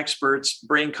addiction experts,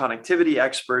 brain connectivity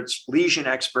experts, lesion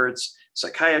experts,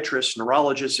 psychiatrists,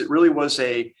 neurologists. It really was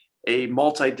a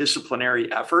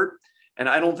multidisciplinary effort. And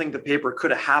I don't think the paper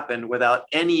could have happened without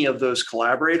any of those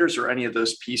collaborators or any of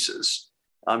those pieces.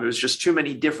 It was just too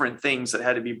many different things that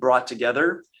had to be brought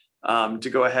together to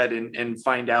go ahead and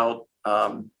find out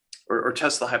or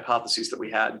test the hypotheses that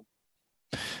we had.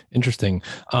 Interesting.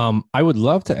 I would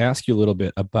love to ask you a little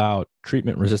bit about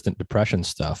treatment-resistant depression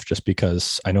stuff, just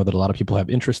because I know that a lot of people have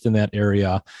interest in that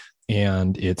area.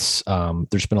 And it's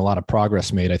there's been a lot of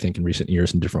progress made, I think, in recent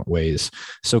years in different ways.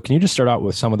 So can you just start out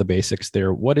with some of the basics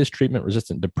there? What is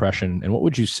treatment-resistant depression? And what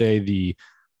would you say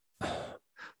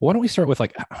why don't we start with,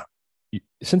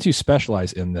 since you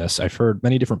specialize in this, I've heard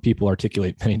many different people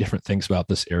articulate many different things about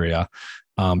this area.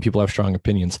 People have strong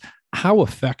opinions. How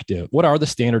effective, what are the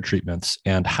standard treatments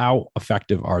and how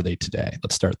effective are they today?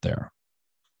 Let's start there.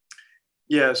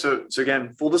 Yeah. So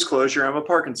again, full disclosure, I'm a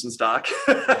Parkinson's doc.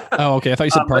 Oh, okay. I thought you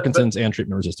said Parkinson's and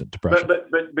treatment-resistant depression.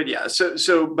 But yeah.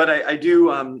 But I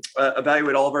do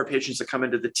evaluate all of our patients that come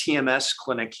into the TMS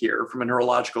clinic here from a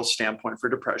neurological standpoint for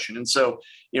depression. And so,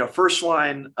 first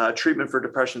line treatment for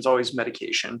depression is always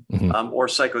medication or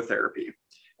psychotherapy.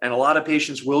 And a lot of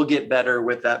patients will get better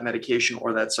with that medication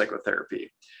or that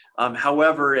psychotherapy.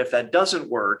 However, if that doesn't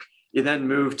work, you then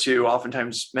move to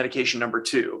oftentimes medication number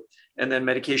 2. And then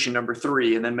medication number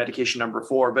 3, and then medication number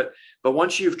 4. But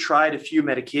once you've tried a few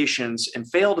medications and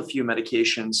failed a few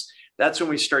medications, that's when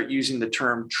we start using the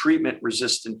term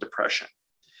treatment-resistant depression.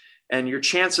 And your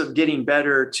chance of getting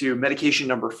better to medication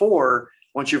number 4,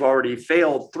 once you've already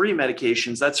failed 3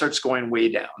 medications, that starts going way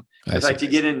down. In fact, you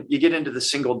get into the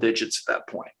single digits at that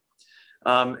point.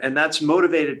 And that's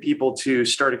motivated people to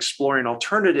start exploring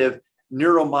alternative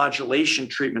neuromodulation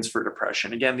treatments for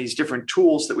depression. Again, these different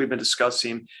tools that we've been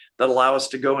discussing that allow us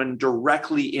to go and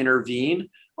directly intervene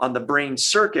on the brain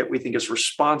circuit we think is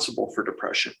responsible for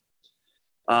depression.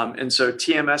 And so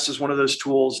TMS is one of those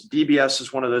tools. DBS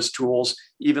is one of those tools.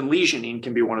 Even lesioning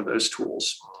can be one of those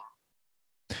tools.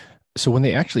 So when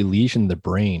they actually lesion the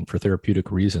brain for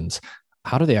therapeutic reasons,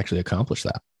 how do they actually accomplish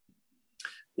that?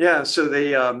 Yeah, so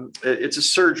it's a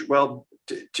surgery. Well,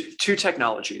 two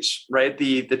technologies, right?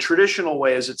 The traditional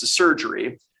way is it's a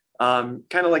surgery, kind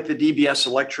of like the DBS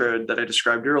electrode that I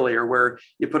described earlier, where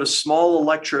you put a small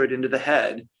electrode into the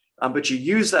head, but you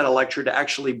use that electrode to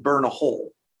actually burn a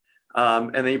hole.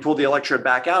 And then you pull the electrode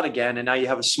back out again, and now you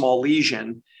have a small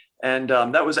lesion. And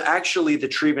that was actually the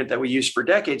treatment that we used for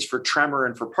decades for tremor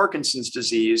and for Parkinson's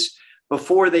disease,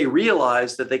 before they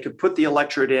realized that they could put the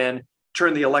electrode in,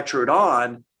 turn the electrode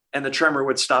on, and the tremor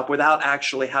would stop without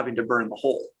actually having to burn the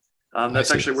hole.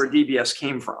 That's actually where DBS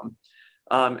came from.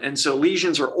 And so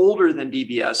lesions are older than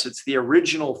DBS. It's the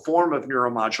original form of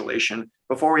neuromodulation.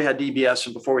 Before we had DBS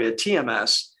and before we had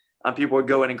TMS, people would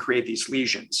go in and create these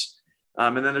lesions.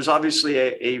 And then there's obviously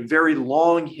a very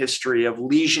long history of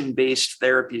lesion-based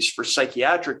therapies for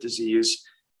psychiatric disease,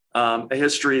 a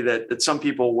history that some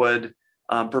people would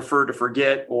prefer to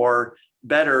forget, or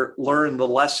better learn the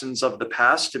lessons of the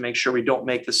past to make sure we don't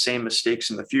make the same mistakes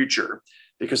in the future.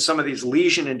 Because some of these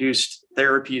lesion-induced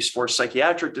therapies for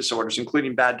psychiatric disorders,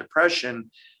 including bad depression,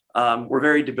 were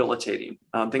very debilitating,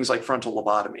 things like frontal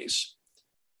lobotomies.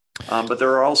 But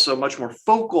there are also much more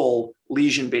focal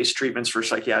lesion-based treatments for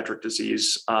psychiatric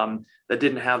disease that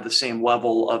didn't have the same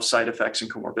level of side effects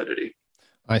and comorbidity.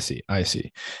 I see.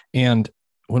 And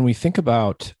when we think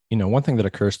about, one thing that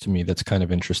occurs to me that's kind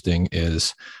of interesting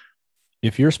is,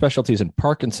 if your specialty is in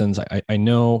Parkinson's, I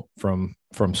know from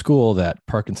school that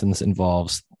Parkinson's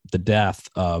involves the death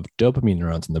of dopamine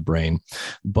neurons in the brain,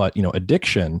 but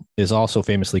addiction is also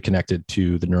famously connected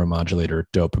to the neuromodulator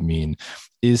dopamine.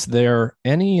 Is there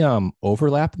any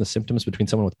overlap in the symptoms between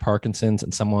someone with Parkinson's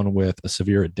and someone with a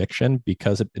severe addiction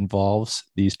because it involves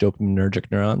these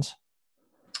dopaminergic neurons?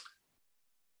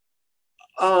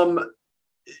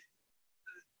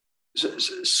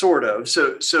 Sort of.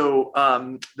 So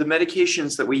the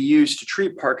medications that we use to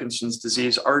treat Parkinson's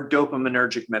disease are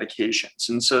dopaminergic medications.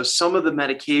 And so some of the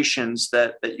medications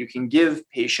that you can give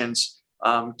patients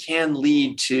can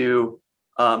lead to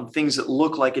things that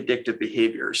look like addictive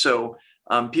behavior. So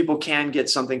people can get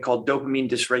something called dopamine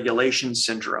dysregulation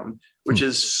syndrome, which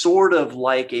is sort of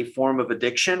like a form of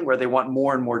addiction where they want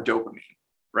more and more dopamine,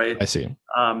 right? I see.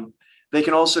 They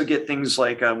can also get things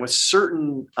like with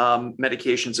certain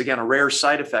medications, again, a rare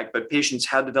side effect, but patients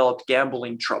have developed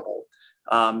gambling trouble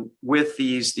with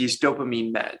these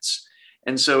dopamine meds.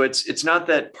 And so it's not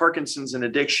that Parkinson's and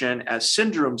addiction as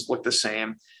syndromes look the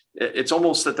same. It's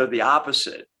almost that they're the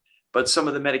opposite. But some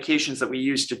of the medications that we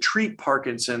use to treat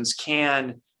Parkinson's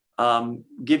can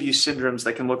give you syndromes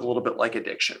that can look a little bit like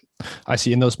addiction. I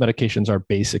see. And those medications are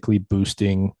basically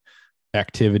boosting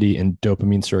activity in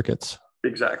dopamine circuits.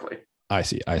 Exactly. I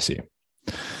see.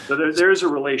 So there's a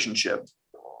relationship.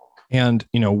 And,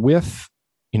 with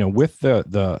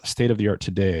the state of the art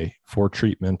today for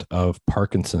treatment of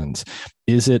Parkinson's,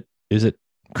 is it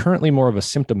currently more of a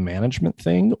symptom management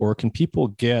thing, or can people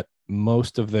get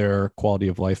most of their quality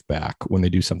of life back when they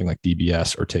do something like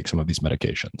DBS or take some of these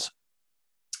medications?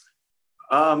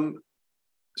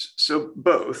 So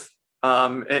both,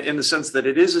 in the sense that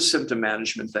it is a symptom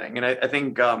management thing. And I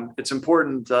think it's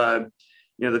important,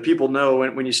 that people know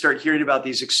when you start hearing about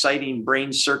these exciting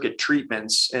brain circuit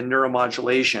treatments and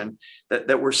neuromodulation,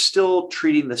 that we're still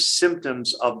treating the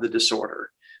symptoms of the disorder.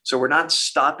 So we're not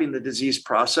stopping the disease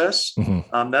process.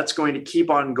 Mm-hmm. That's going to keep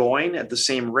on going at the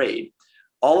same rate.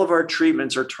 All of our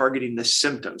treatments are targeting the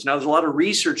symptoms. Now, there's a lot of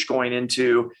research going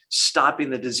into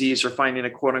stopping the disease or finding a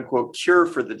quote unquote cure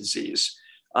for the disease.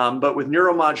 But with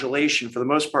neuromodulation, for the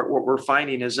most part, what we're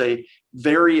finding is a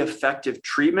very effective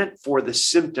treatment for the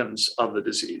symptoms of the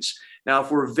disease. Now,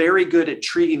 if we're very good at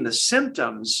treating the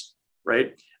symptoms,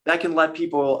 right, that can let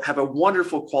people have a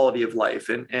wonderful quality of life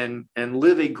and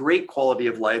live a great quality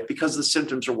of life because the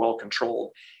symptoms are well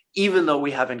controlled, even though we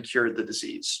haven't cured the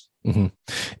disease. Mm-hmm.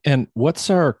 And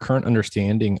what's our current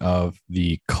understanding of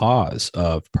the cause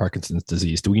of Parkinson's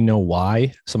disease? Do we know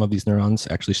why some of these neurons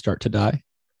actually start to die?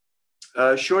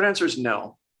 Short answer is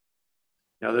no.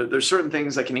 There's certain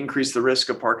things that can increase the risk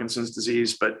of Parkinson's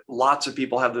disease, but lots of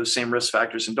people have those same risk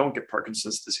factors and don't get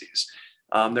Parkinson's disease.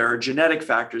 There are genetic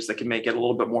factors that can make it a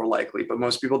little bit more likely, but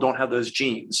most people don't have those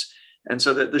genes. And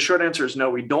so the short answer is no,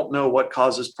 we don't know what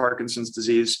causes Parkinson's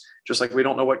disease, just like we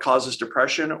don't know what causes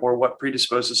depression or what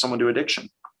predisposes someone to addiction.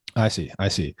 I see.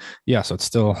 Yeah. So it's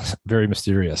still very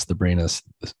mysterious. The brain is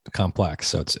complex.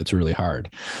 So it's really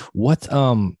hard.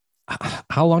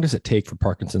 How long does it take for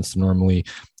Parkinson's to normally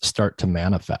start to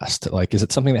manifest? Like, is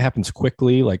it something that happens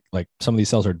quickly? Like some of these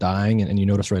cells are dying and you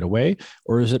notice right away,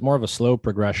 or is it more of a slow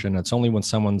progression? It's only when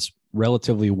someone's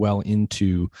relatively well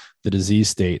into the disease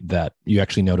state that you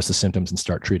actually notice the symptoms and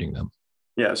start treating them?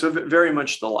 Yeah. So very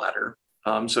much the latter.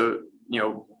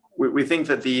 We think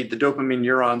that the dopamine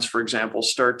neurons, for example,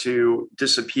 start to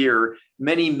disappear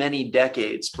many, many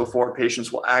decades before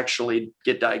patients will actually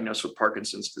get diagnosed with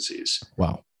Parkinson's disease.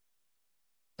 Wow.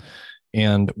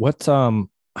 And what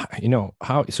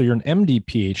so you're an MD,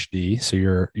 PhD, so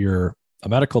you're a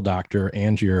medical doctor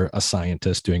and you're a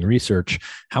scientist doing research.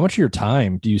 How much of your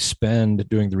time do you spend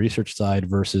doing the research side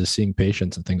versus seeing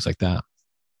patients and things like that?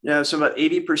 Yeah, so about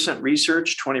 80%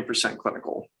 research, 20%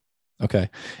 clinical. Okay.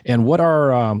 And what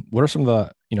are some of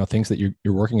the things that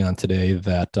you're working on today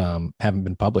that haven't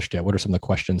been published yet? What are some of the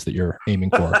questions that you're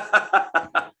aiming for?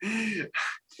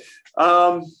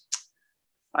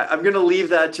 I'm going to leave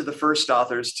that to the first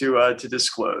authors to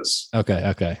disclose. Okay.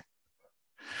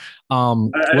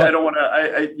 I don't want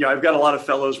to. I've got a lot of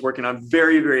fellows working on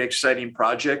very, very exciting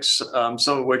projects,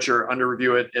 some of which are under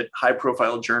review at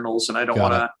high-profile journals, and I don't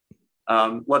want to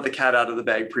let the cat out of the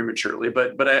bag prematurely.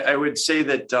 But I would say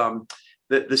that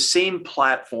the same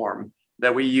platform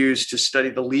that we use to study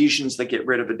the lesions that get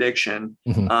rid of addiction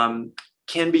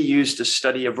can be used to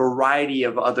study a variety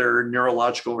of other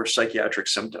neurological or psychiatric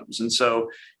symptoms. And so,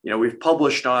 we've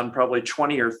published on probably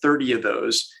 20 or 30 of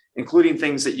those, including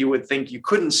things that you would think you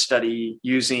couldn't study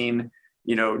using,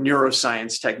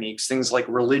 neuroscience techniques, things like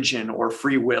religion or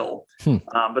free will,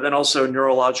 but then also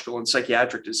neurological and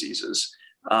psychiatric diseases.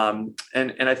 And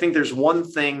I think there's one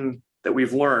thing that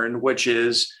we've learned, which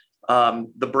is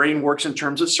the brain works in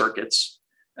terms of circuits.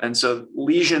 And so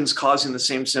lesions causing the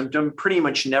same symptom pretty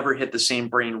much never hit the same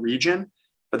brain region,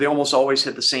 but they almost always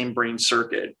hit the same brain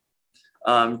circuit.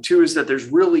 Two is that there's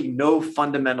really no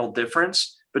fundamental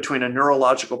difference between a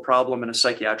neurological problem and a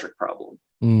psychiatric problem.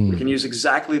 We can use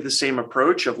exactly the same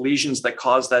approach of lesions that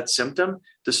cause that symptom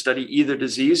to study either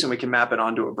disease, and we can map it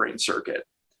onto a brain circuit.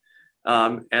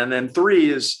 And then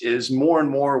three is more and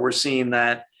more we're seeing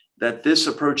that this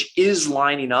approach is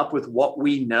lining up with what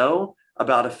we know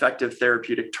about effective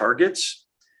therapeutic targets.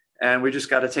 And we just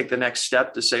got to take the next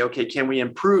step to say, okay, can we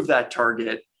improve that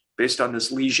target based on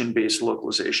this lesion-based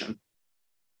localization?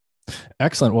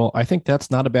 Excellent. Well, I think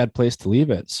that's not a bad place to leave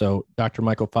it. So, Dr.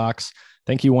 Michael Fox,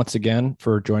 thank you once again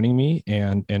for joining me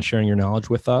and sharing your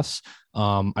knowledge with us.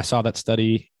 I saw that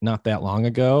study not that long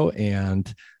ago,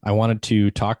 and I wanted to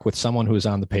talk with someone who was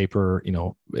on the paper,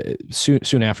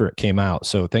 soon after it came out.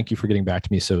 So thank you for getting back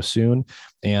to me so soon.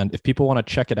 And if people want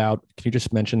to check it out, can you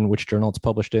just mention which journal it's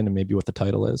published in and maybe what the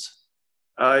title is?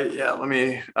 Let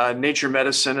me Nature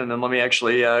Medicine, and then let me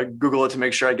actually Google it to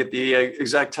make sure I get the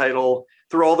exact title.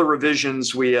 Through all the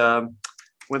revisions, we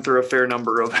went through a fair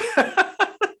number of.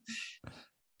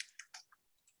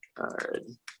 All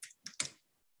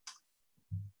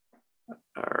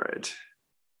right.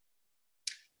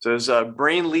 So it's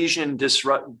brain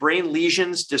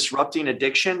lesions disrupting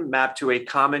addiction mapped to a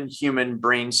common human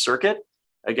brain circuit.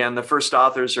 Again, the first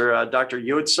authors are Dr.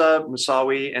 Yotza,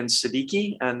 Musawi, and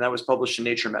Siddiqui, and that was published in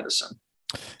Nature Medicine.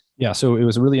 Yeah, so it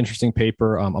was a really interesting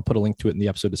paper. I'll put a link to it in the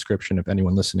episode description if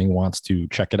anyone listening wants to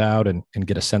check it out and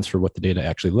get a sense for what the data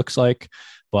actually looks like.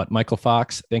 But Michael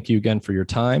Fox, thank you again for your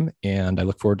time, and I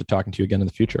look forward to talking to you again in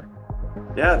the future.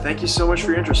 Yeah, thank you so much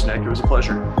for your interest, Nick. It was a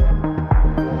pleasure.